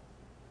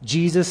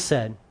 Jesus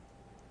said,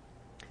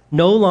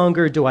 "No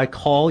longer do I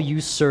call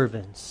you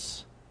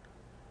servants,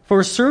 for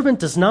a servant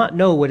does not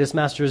know what his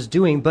master is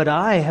doing, but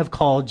I have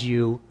called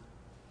you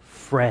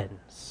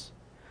friends.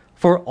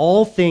 For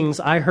all things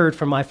I heard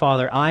from my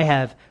Father, I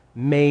have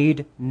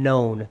made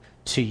known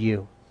to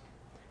you."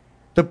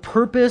 The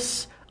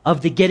purpose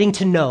of the getting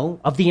to know,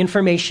 of the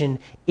information,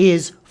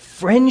 is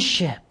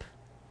friendship.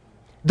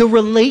 The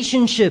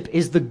relationship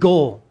is the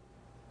goal.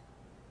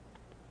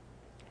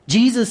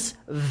 Jesus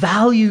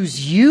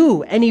values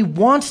you, and he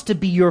wants to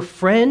be your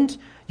friend,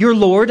 your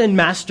Lord and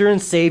Master and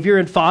Savior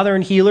and Father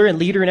and Healer and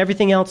Leader and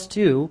everything else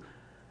too.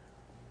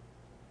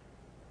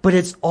 But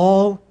it's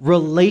all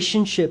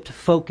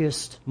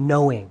relationship-focused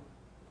knowing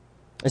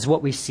is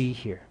what we see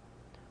here.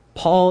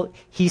 Paul,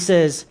 he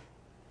says,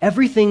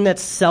 everything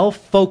that's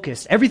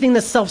self-focused, everything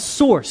that's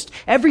self-sourced,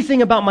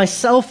 everything about my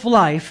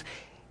self-life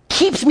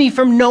keeps me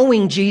from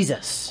knowing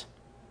Jesus.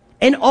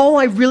 And all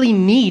I really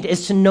need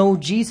is to know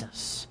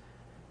Jesus.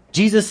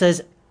 Jesus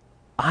says,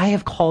 I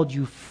have called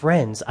you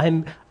friends.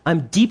 I'm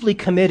deeply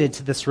committed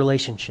to this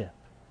relationship.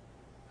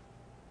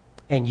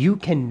 And you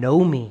can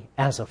know me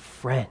as a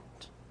friend.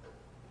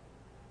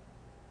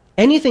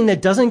 Anything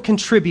that doesn't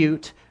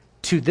contribute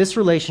to this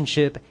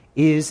relationship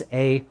is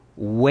a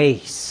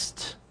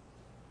waste.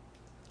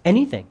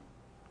 Anything.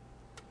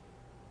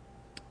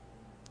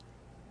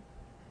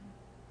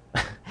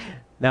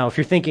 Now, if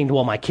you're thinking,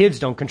 well, my kids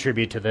don't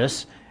contribute to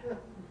this.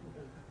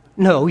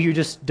 No, you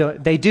just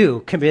don't. They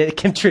do.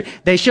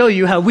 They show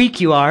you how weak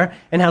you are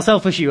and how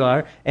selfish you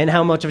are and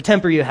how much of a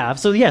temper you have.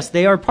 So yes,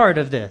 they are part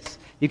of this.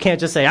 You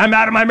can't just say, I'm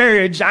out of my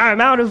marriage. I'm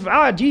out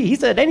of, he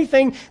said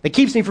anything that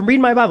keeps me from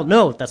reading my Bible.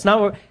 No, that's not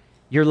what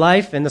your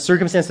life and the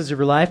circumstances of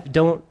your life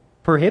don't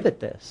prohibit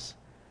this.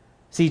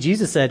 See,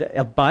 Jesus said,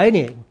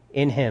 abiding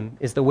in him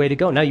is the way to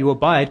go. Now you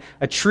abide.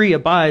 A tree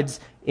abides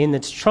in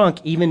its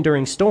trunk even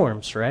during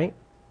storms, right?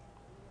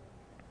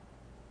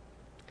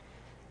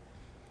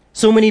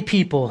 So many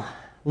people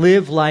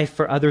live life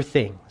for other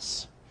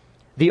things.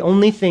 The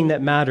only thing that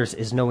matters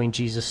is knowing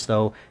Jesus,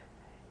 though.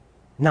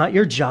 Not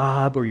your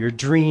job or your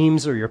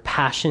dreams or your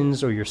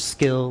passions or your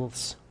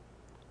skills.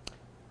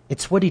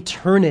 It's what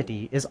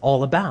eternity is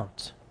all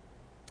about.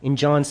 In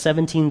John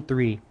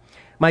 17:3,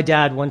 my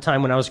dad, one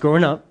time when I was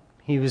growing up,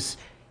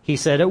 he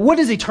said, "What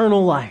is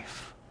eternal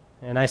life?"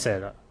 And I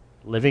said,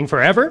 "Living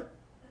forever?"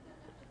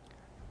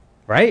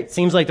 Right?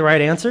 Seems like the right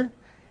answer.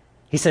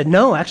 He said,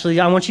 "No, actually,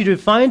 I want you to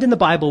find in the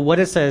Bible what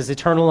it says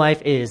eternal life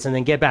is and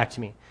then get back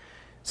to me."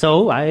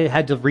 So I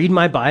had to read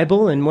my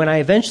Bible, and when I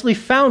eventually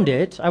found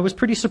it, I was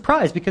pretty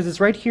surprised because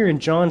it's right here in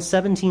John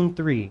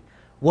 17:3.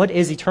 What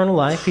is eternal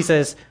life? He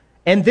says,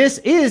 "And this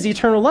is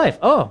eternal life."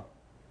 Oh,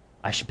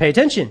 I should pay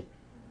attention.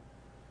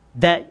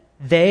 "That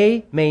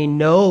they may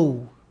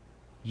know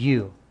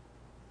you,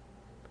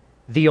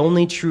 the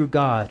only true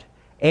God,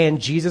 and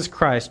Jesus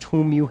Christ,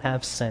 whom you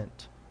have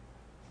sent."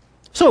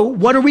 So,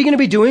 what are we going to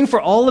be doing for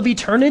all of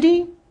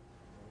eternity?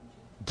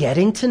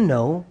 Getting to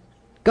know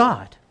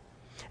God.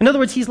 In other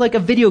words, he's like a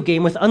video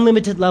game with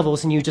unlimited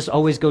levels and you just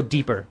always go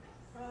deeper.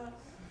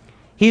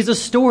 He's a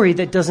story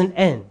that doesn't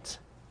end.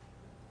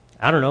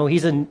 I don't know,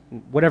 he's a,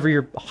 whatever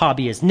your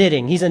hobby is,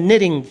 knitting. He's a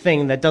knitting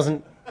thing that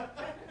doesn't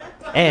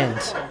end.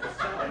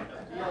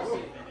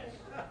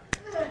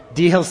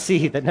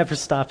 DLC that never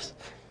stops.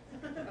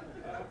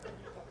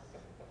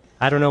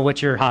 I don't know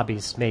what your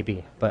hobbies may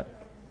be, but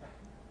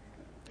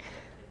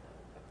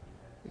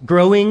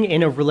growing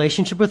in a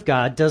relationship with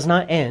God does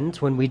not end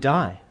when we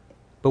die,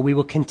 but we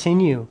will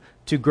continue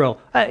to grow.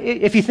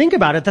 If you think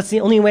about it, that's the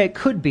only way it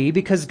could be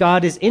because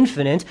God is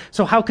infinite.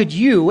 So how could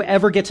you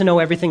ever get to know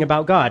everything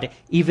about God,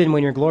 even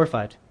when you're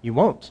glorified? You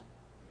won't.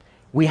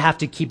 We have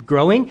to keep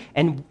growing,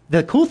 and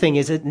the cool thing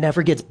is it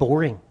never gets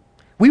boring.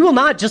 We will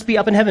not just be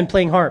up in heaven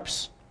playing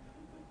harps.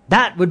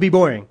 That would be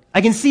boring.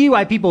 I can see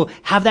why people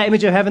have that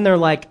image of heaven. They're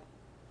like,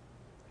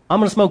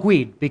 I'm going to smoke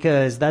weed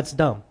because that's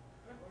dumb.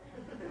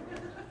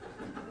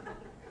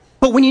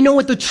 But when you know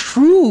what the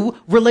true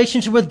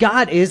relationship with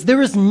God is,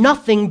 there is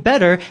nothing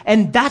better,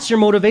 and that's your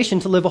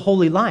motivation to live a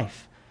holy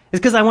life. It's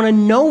because I want to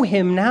know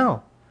him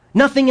now.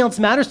 Nothing else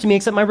matters to me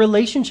except my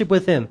relationship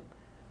with him.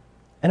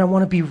 And I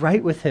want to be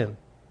right with him.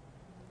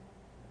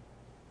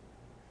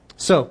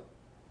 So,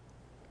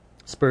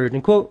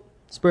 Spurgeon quote,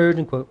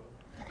 Spurgeon quote.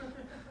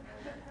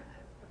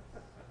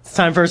 It's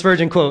time for a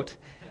Spurgeon quote.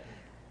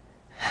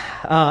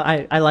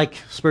 I like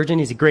Spurgeon.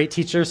 He's a great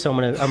teacher, so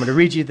I'm gonna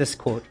read you this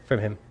quote from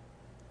him.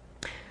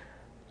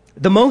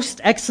 The most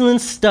excellent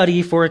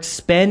study for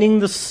expanding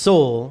the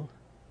soul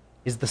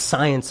is the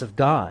science of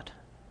God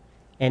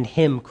and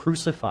Him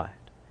crucified,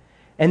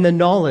 and the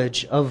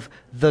knowledge of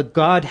the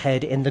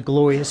Godhead and the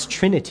glorious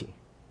Trinity.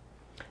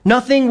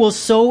 Nothing will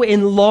so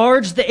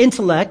enlarge the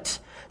intellect,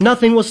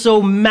 nothing will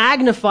so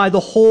magnify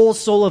the whole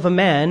soul of a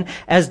man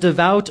as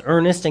devout,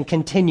 earnest, and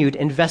continued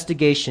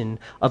investigation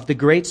of the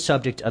great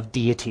subject of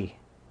deity.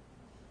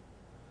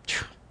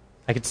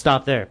 I could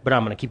stop there, but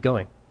I'm going to keep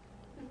going.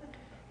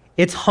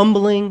 It's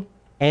humbling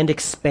and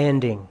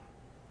expanding.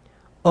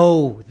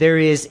 Oh, there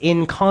is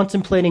in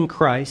contemplating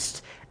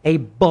Christ a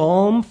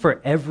balm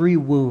for every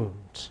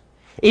wound.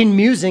 In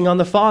musing on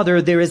the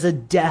Father, there is a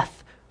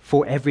death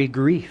for every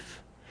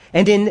grief.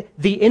 And in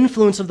the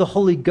influence of the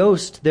Holy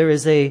Ghost, there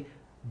is a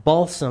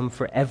balsam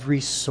for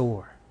every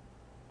sore.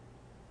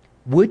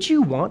 Would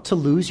you want to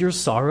lose your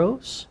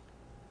sorrows?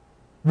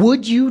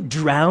 Would you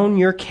drown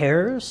your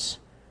cares?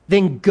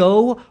 Then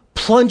go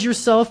plunge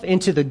yourself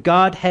into the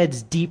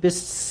Godhead's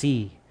deepest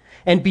sea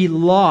and be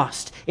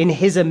lost in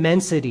His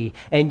immensity,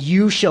 and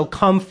you shall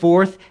come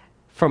forth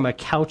from a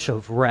couch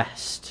of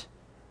rest,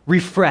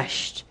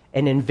 refreshed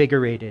and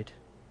invigorated.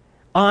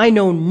 I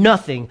know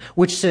nothing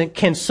which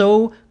can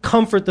so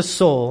comfort the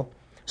soul,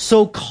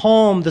 so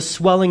calm the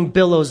swelling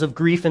billows of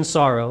grief and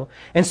sorrow,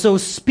 and so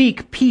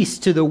speak peace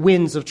to the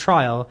winds of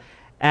trial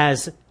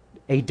as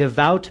a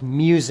devout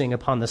musing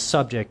upon the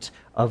subject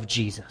of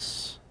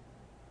Jesus.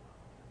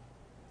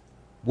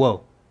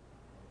 Whoa.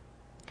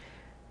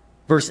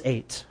 Verse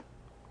 8,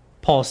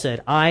 Paul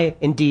said,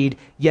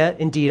 yet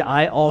indeed,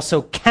 I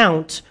also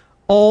count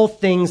all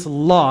things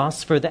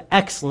lost for the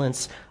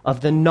excellence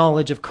of the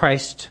knowledge of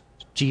Christ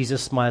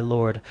Jesus my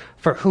Lord,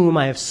 for whom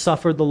I have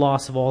suffered the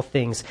loss of all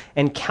things,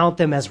 and count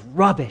them as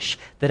rubbish,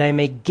 that I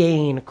may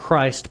gain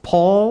Christ.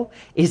 Paul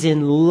is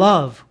in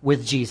love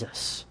with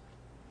Jesus.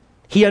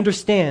 He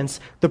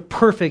understands the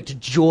perfect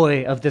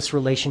joy of this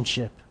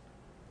relationship.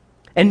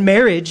 And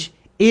marriage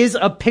is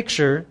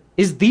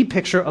the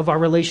picture of our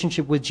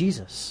relationship with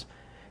Jesus.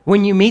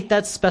 When you meet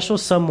that special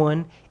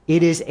someone,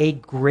 it is a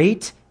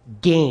great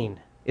gain,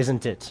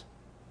 isn't it?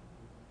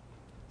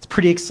 It's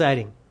pretty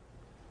exciting.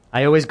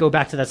 I always go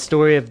back to that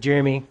story of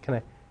Jeremy. Can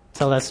I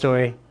tell that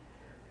story?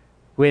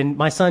 When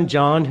my son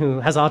John, who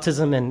has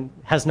autism and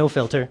has no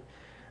filter,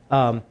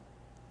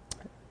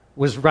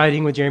 was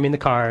riding with Jeremy in the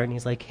car, and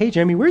he's like, "Hey,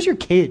 Jeremy, where's your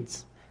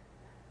kids?"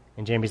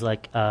 And Jeremy's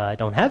like, "I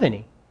don't have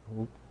any."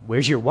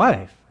 "Where's your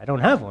wife?" "I don't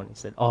have one." He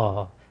said,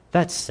 "Oh,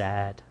 that's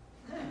sad."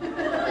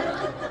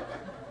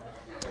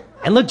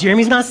 And look,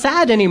 Jeremy's not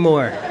sad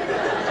anymore.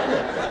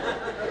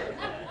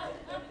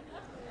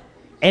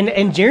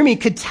 And Jeremy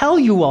could tell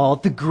you all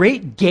the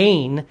great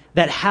gain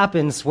that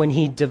happens when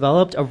he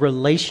developed a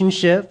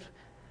relationship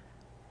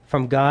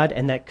from God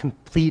and that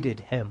completed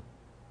him.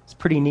 It's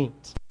pretty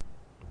neat.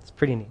 It's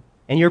pretty neat.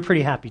 And you're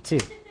pretty happy too.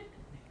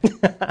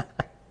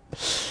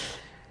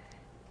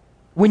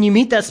 When you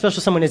meet that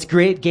special someone, it's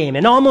great gain.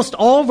 And almost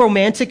all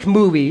romantic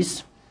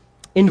movies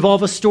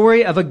involve a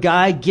story of a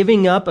guy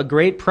giving up a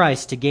great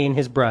price to gain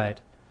his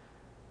bride.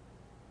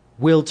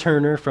 Will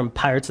Turner from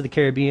Pirates of the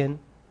Caribbean,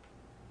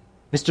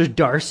 Mr.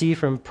 Darcy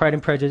from Pride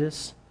and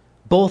Prejudice,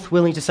 both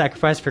willing to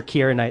sacrifice for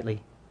Keira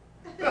Knightley.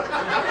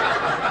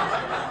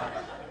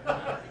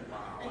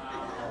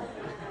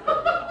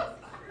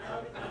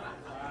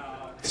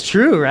 It's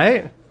true,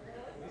 right?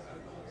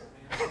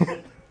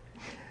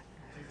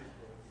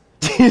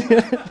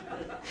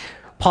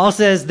 Paul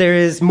says there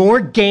is more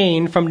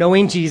gain from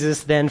knowing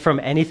Jesus than from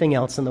anything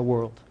else in the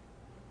world.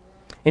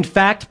 In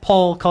fact,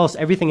 Paul calls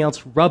everything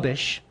else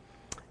rubbish.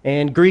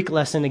 And Greek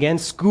lesson again,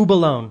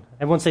 skubalon.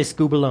 Everyone say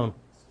skubalon.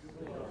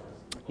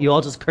 You all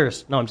just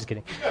cursed. No, I'm just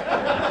kidding.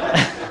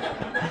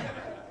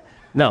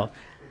 No.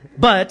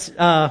 But,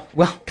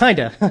 well, kind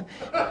of.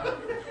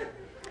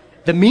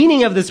 The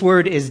meaning of this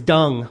word is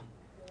dung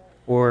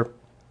or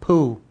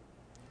poo.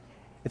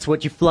 It's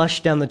what you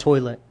flush down the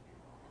toilet.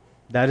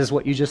 That is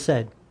what you just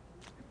said.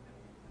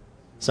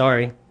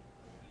 Sorry.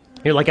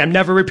 You're like, I'm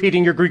never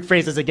repeating your Greek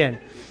phrases again.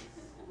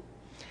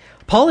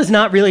 Paul is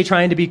not really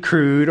trying to be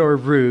crude or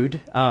rude.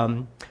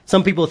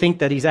 Some people think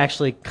that he's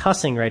actually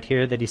cussing right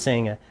here, that he's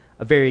saying a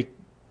very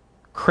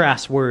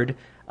crass word.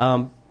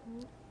 And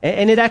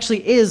it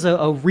actually is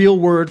a real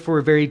word for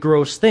a very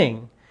gross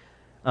thing.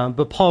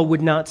 But Paul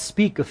would not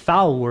speak a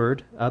foul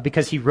word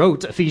because he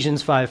wrote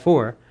Ephesians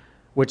 5:4,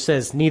 which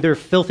says, neither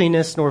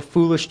filthiness nor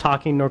foolish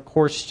talking nor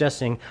coarse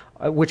jesting,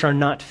 which are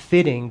not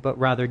fitting, but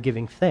rather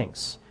giving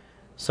thanks.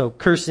 So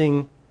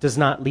cursing does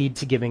not lead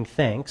to giving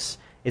thanks.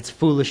 It's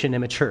foolish and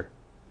immature.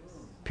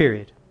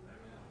 Period.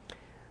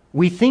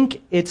 We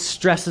think it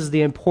stresses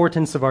the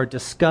importance of our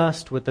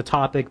disgust with the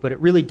topic, but it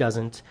really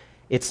doesn't.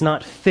 It's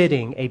not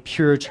fitting a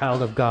pure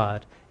child of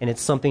God, and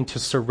it's something to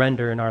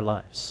surrender in our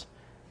lives.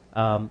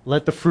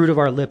 Let the fruit of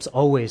our lips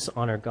always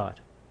honor God.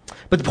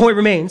 But the point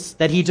remains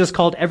that he just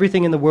called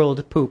everything in the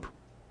world poop.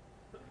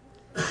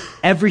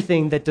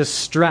 Everything that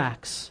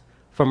distracts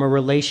from a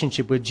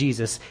relationship with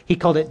Jesus, he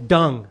called it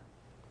dung,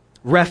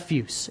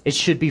 refuse. It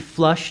should be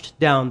flushed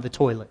down the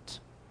toilet.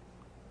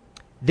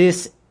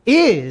 This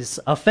is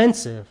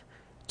offensive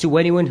to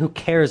anyone who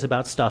cares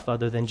about stuff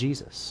other than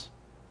Jesus.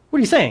 What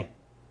are you saying?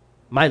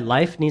 My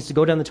life needs to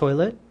go down the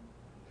toilet?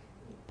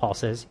 Paul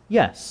says,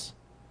 yes.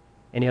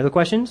 Any other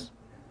questions?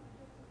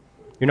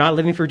 You're not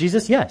living for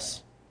Jesus?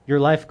 Yes. Your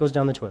life goes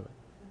down the toilet.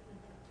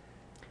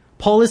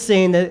 Paul is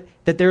saying that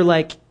they're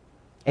like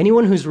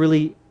anyone who's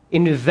really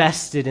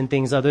invested in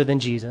things other than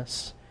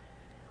Jesus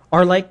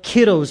are like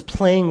kiddos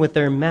playing with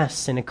their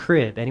mess in a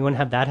crib. Anyone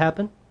have that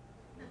happen?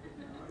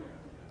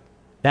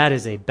 That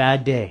is a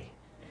bad day.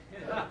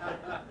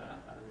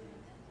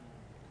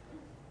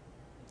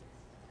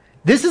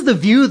 This is the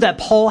view that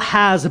Paul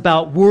has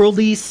about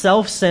worldly,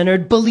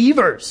 self-centered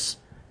believers.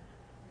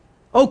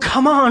 Oh,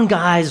 come on,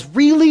 guys.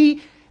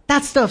 Really?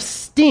 That stuff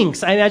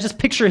stinks. I just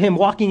picture him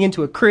walking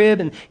into a crib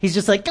and he's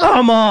just like,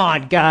 come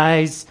on,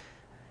 guys.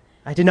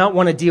 I did not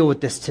want to deal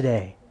with this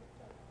today.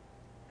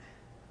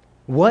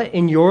 What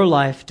in your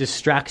life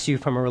distracts you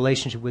from a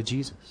relationship with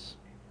Jesus?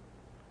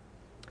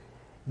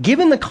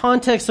 Given the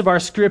context of our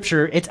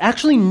scripture, it's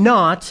actually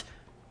not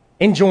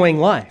enjoying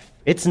life.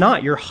 It's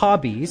not your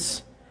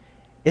hobbies.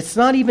 It's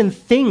not even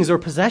things or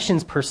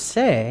possessions per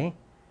se.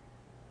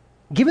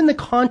 Given the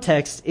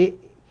context,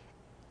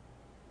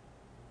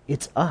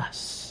 it's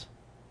us.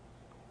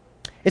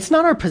 It's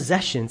not our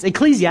possessions.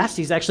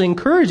 Ecclesiastes actually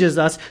encourages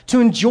us to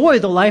enjoy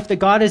the life that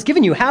God has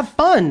given you. Have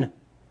fun.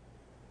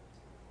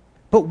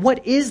 But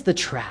what is the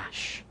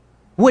trash?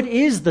 What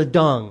is the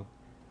dung?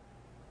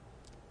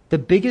 The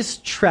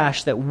biggest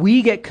trash that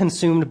we get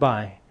consumed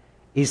by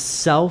is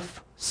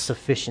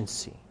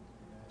self-sufficiency,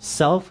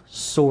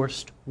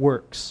 self-sourced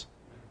works.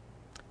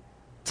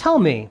 Tell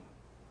me,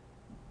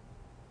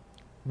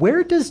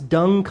 where does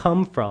dung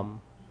come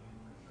from?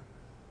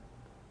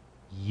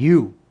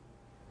 You.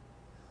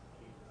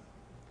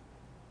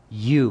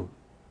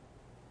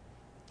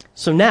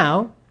 So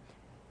now,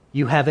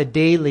 you have a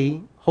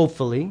daily,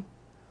 hopefully,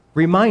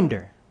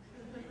 reminder.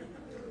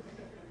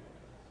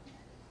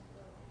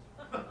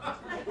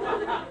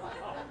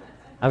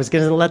 I was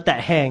going to let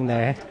that hang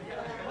there.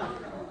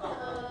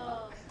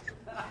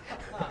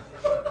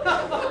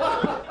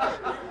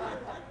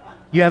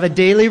 You have a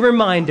daily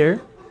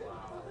reminder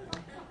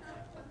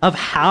of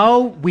how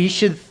we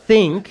should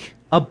think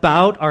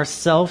about our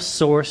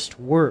self-sourced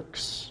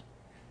works.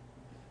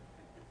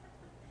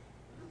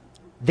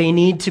 They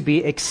need to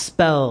be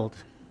expelled,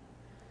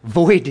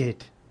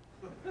 voided,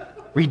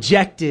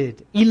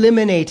 rejected,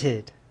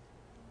 eliminated,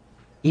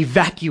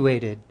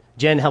 evacuated.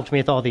 Jen helped me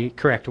with all the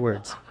correct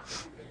words.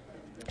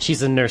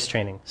 She's in nurse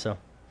training, so.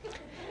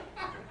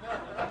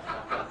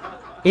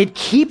 It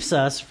keeps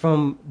us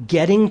from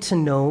getting to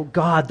know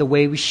God the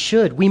way we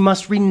should. We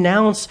must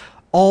renounce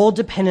all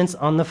dependence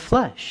on the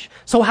flesh.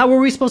 So how are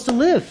we supposed to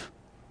live?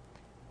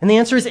 And the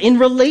answer is in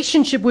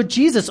relationship with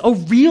Jesus, a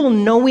real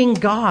knowing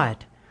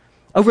God.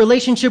 A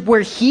relationship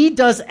where He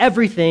does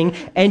everything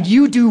and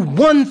you do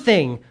one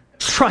thing,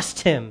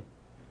 trust Him.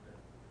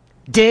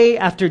 Day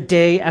after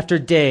day after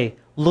day,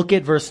 look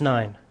at verse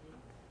 9.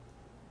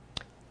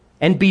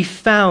 And be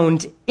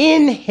found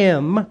in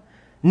Him,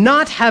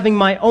 not having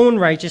my own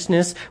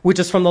righteousness, which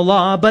is from the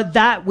law, but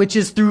that which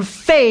is through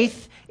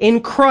faith in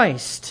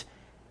Christ.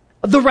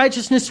 The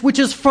righteousness which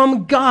is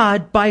from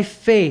God by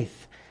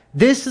faith.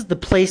 This is the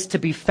place to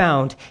be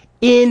found,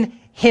 in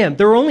Him.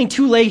 There are only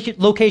two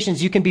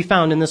locations you can be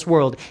found in this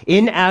world,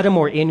 in Adam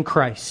or in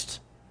Christ.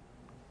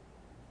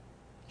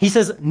 He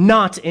says,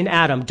 not in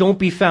Adam. Don't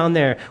be found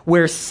there,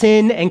 where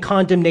sin and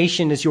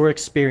condemnation is your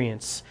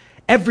experience.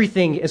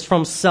 Everything is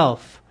from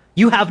self.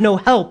 You have no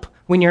help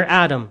when you're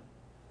Adam.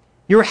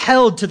 You're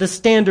held to the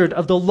standard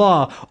of the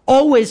law,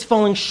 always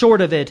falling short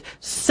of it,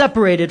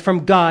 separated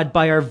from God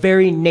by our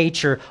very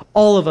nature.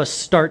 All of us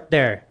start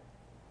there.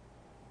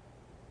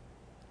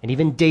 And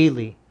even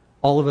daily,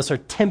 all of us are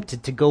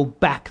tempted to go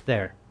back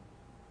there.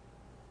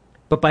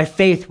 But by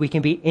faith, we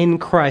can be in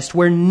Christ,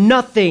 where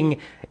nothing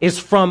is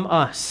from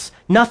us.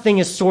 Nothing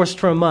is sourced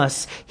from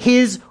us.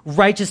 His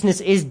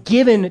righteousness is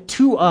given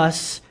to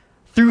us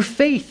through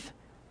faith.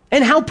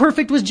 And how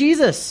perfect was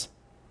Jesus?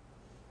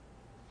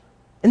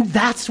 And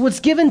that's what's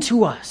given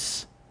to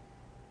us.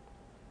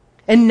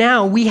 And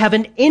now we have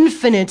an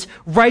infinite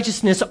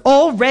righteousness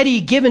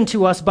already given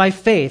to us by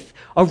faith,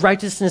 a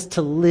righteousness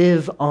to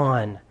live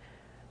on.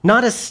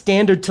 Not a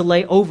standard to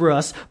lay over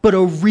us, but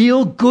a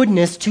real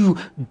goodness to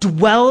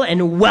dwell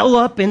and well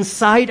up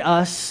inside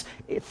us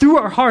through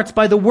our hearts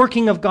by the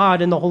working of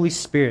God and the Holy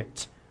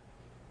Spirit.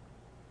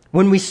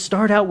 When we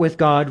start out with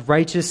God,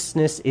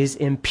 righteousness is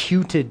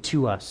imputed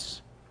to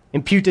us.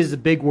 Imputed is a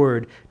big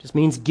word, just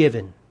means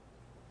given.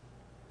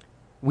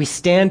 We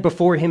stand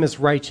before Him as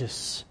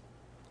righteous,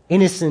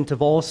 innocent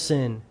of all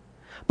sin.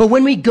 But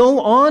when we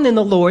go on in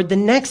the Lord, the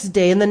next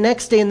day and the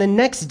next day and the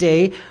next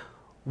day,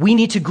 we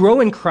need to grow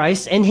in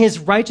Christ, and His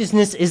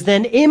righteousness is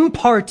then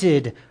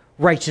imparted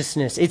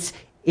righteousness.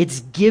 It's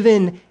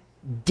given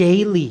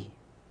daily,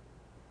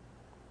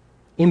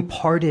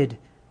 imparted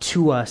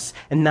to us.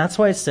 And that's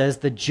why it says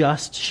the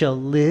just shall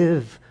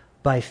live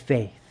by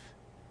faith.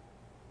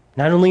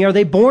 Not only are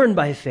they born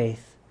by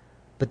faith,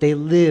 but they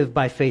live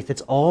by faith.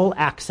 It's all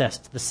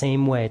accessed the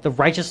same way. The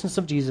righteousness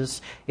of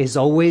Jesus is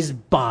always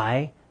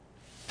by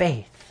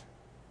faith.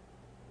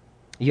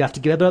 You have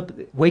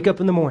to wake up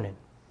in the morning,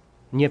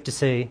 and you have to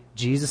say,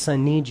 Jesus, I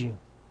need you.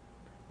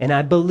 And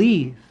I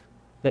believe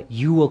that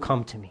you will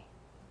come to me,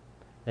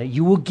 that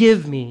you will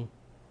give me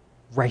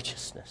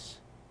righteousness.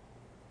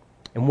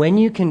 And when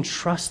you can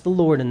trust the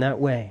Lord in that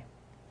way,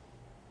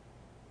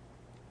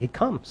 it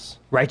comes.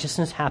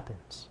 Righteousness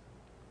happens.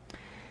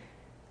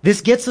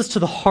 This gets us to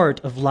the heart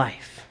of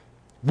life.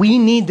 We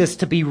need this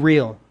to be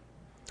real.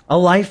 A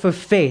life of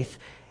faith.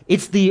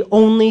 It's the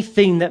only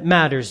thing that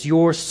matters.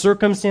 Your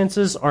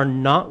circumstances are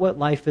not what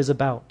life is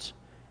about.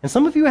 And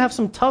some of you have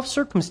some tough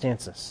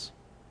circumstances.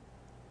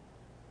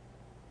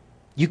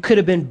 You could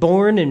have been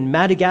born in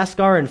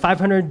Madagascar in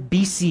 500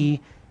 BC,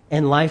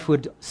 and life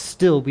would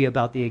still be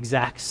about the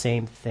exact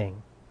same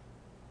thing.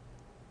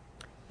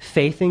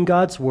 Faith in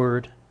God's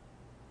word,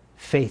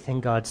 faith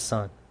in God's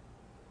Son.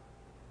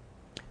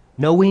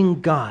 Knowing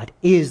God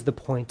is the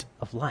point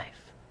of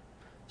life.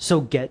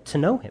 So get to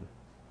know him.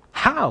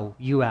 How,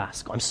 you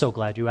ask? I'm so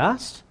glad you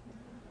asked.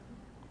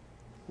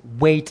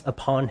 Wait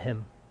upon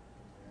him.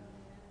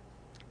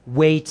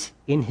 Wait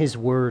in his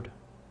word.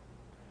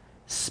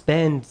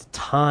 Spend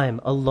time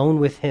alone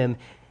with him,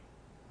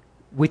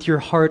 with your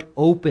heart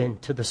open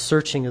to the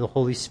searching of the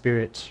Holy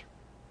Spirit.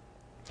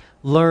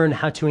 Learn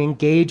how to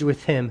engage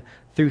with him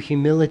through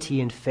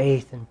humility and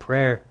faith and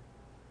prayer.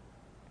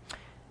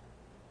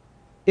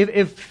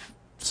 If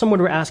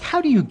someone were to ask, how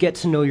do you get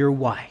to know your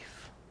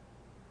wife?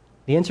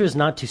 The answer is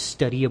not to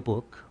study a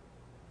book.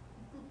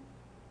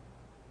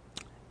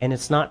 And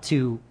it's not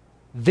to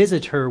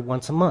visit her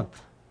once a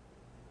month.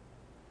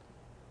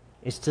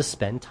 It's to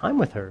spend time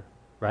with her,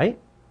 right?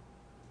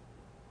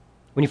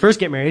 When you first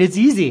get married, it's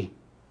easy.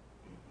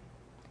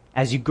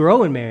 As you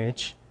grow in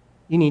marriage,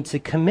 you need to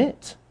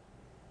commit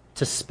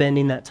to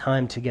spending that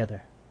time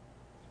together,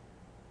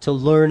 to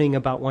learning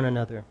about one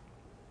another.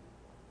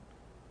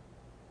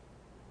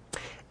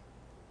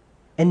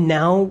 And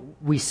now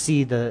we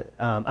see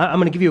I'm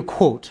going to give you a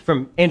quote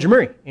from Andrew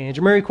Murray.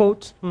 Andrew Murray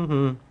quote.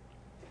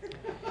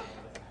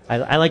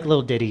 I like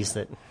little ditties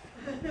that.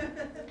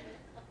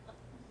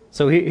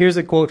 So here's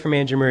a quote from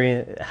Andrew Murray.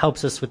 It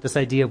helps us with this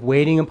idea of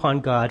waiting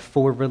upon God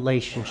for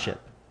relationship.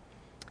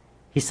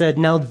 He said,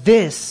 "Now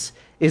this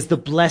is the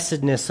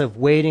blessedness of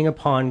waiting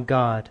upon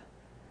God,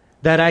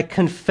 that I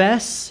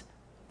confess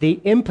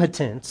the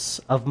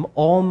impotence of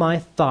all my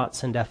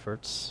thoughts and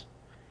efforts,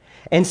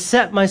 and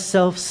set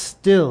myself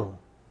still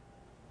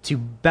to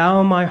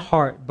bow my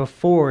heart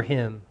before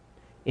him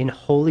in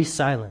holy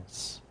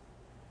silence,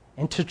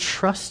 and to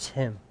trust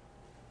him,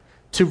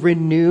 to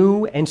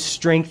renew and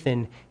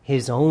strengthen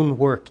his own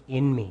work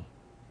in me."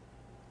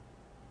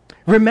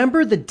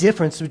 Remember the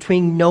difference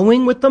between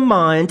knowing with the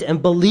mind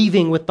and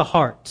believing with the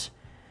heart.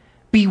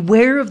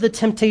 Beware of the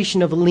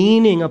temptation of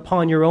leaning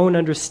upon your own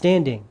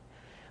understanding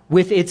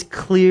with its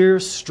clear,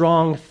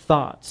 strong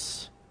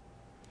thoughts.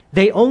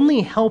 They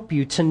only help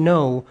you to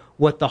know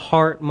what the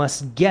heart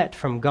must get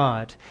from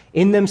God.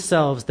 In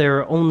themselves, there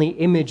are only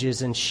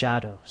images and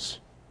shadows.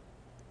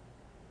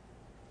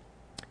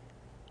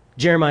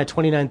 Jeremiah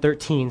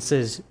 29:13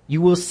 says,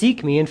 "You will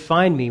seek me and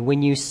find me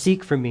when you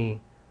seek for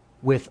me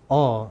with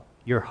all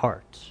your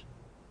heart."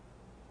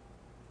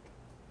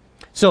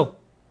 So,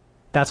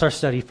 that's our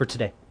study for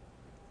today.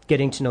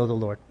 Getting to know the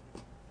Lord.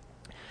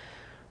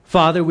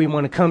 Father, we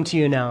want to come to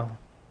you now.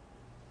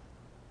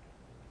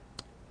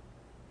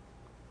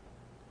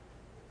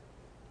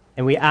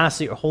 And we ask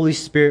that your Holy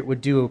Spirit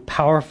would do a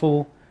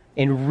powerful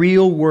and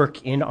real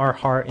work in our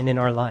heart and in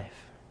our life.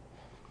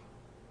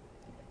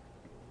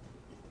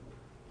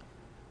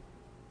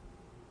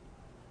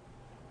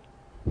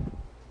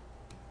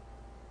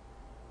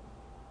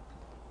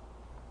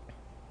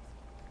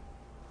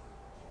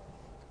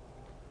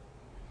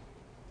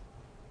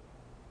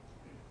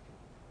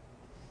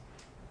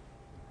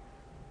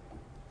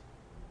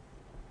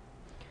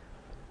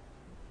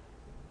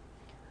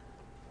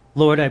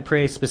 Lord, I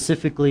pray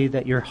specifically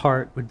that your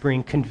heart would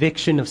bring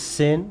conviction of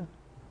sin.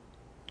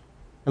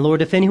 And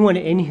Lord, if anyone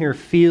in here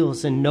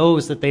feels and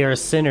knows that they are a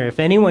sinner, if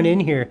anyone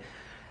in here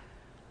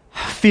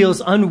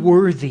feels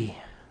unworthy,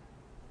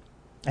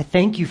 I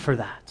thank you for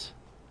that.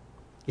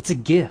 It's a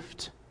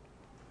gift.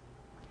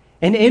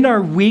 And in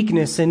our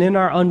weakness and in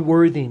our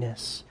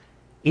unworthiness,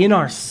 in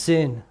our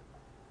sin,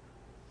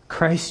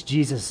 Christ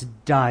Jesus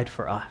died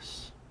for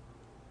us.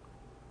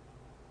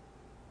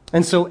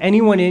 And so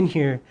anyone in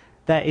here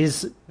that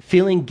is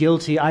feeling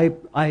guilty,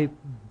 I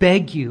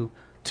beg you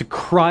to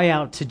cry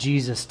out to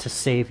Jesus to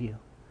save you.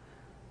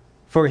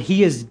 For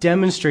he has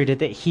demonstrated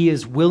that he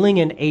is willing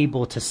and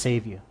able to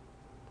save you.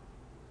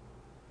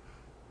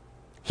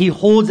 He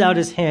holds out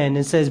his hand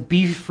and says,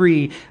 "Be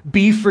free,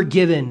 be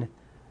forgiven,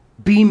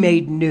 be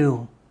made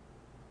new."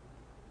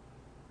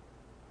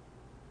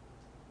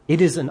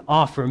 It is an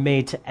offer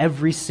made to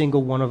every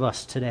single one of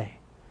us today.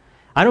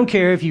 I don't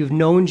care if you've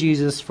known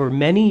Jesus for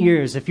many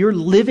years, if you're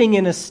living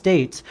in a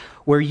state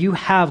where you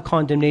have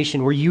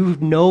condemnation, where you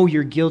know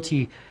you're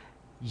guilty,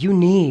 you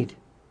need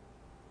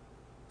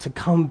to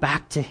come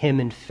back to him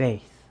in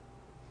faith.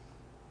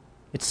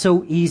 It's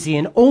so easy,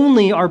 and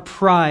only our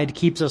pride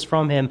keeps us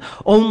from him.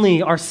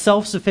 Only our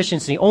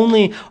self-sufficiency,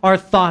 only our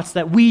thoughts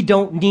that we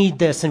don't need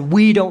this, and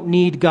we don't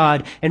need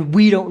God, and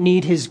we don't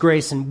need his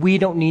grace, and we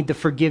don't need the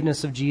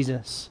forgiveness of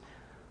Jesus.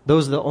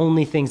 Those are the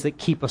only things that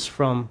keep us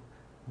from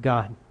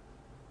God.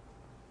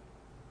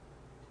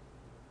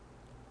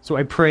 So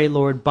I pray,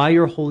 Lord, by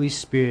your Holy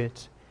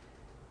Spirit,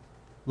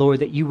 Lord,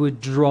 that you would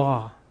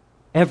draw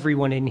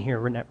everyone in here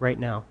right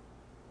now.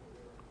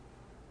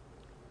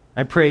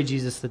 I pray,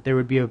 Jesus, that there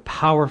would be a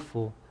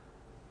powerful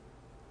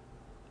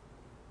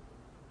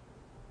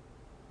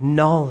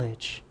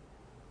knowledge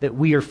that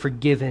we are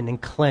forgiven and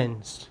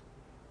cleansed,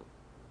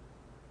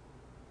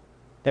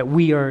 that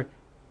we are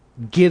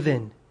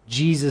given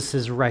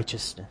Jesus'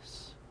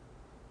 righteousness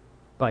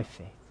by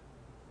faith.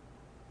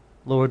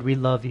 Lord, we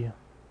love you.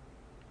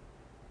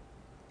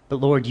 But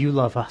Lord, you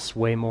love us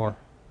way more.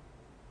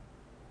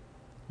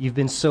 You've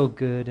been so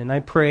good, and I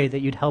pray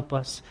that you'd help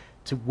us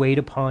to wait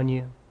upon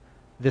you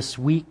this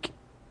week,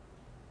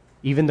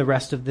 even the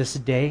rest of this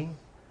day.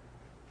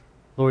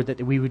 Lord,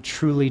 that we would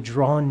truly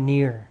draw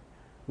near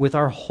with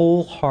our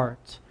whole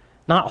heart,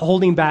 not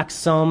holding back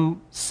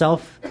some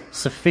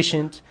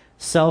self-sufficient,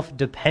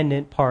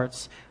 self-dependent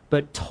parts,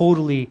 but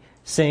totally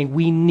saying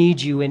we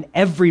need you in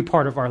every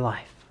part of our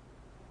life.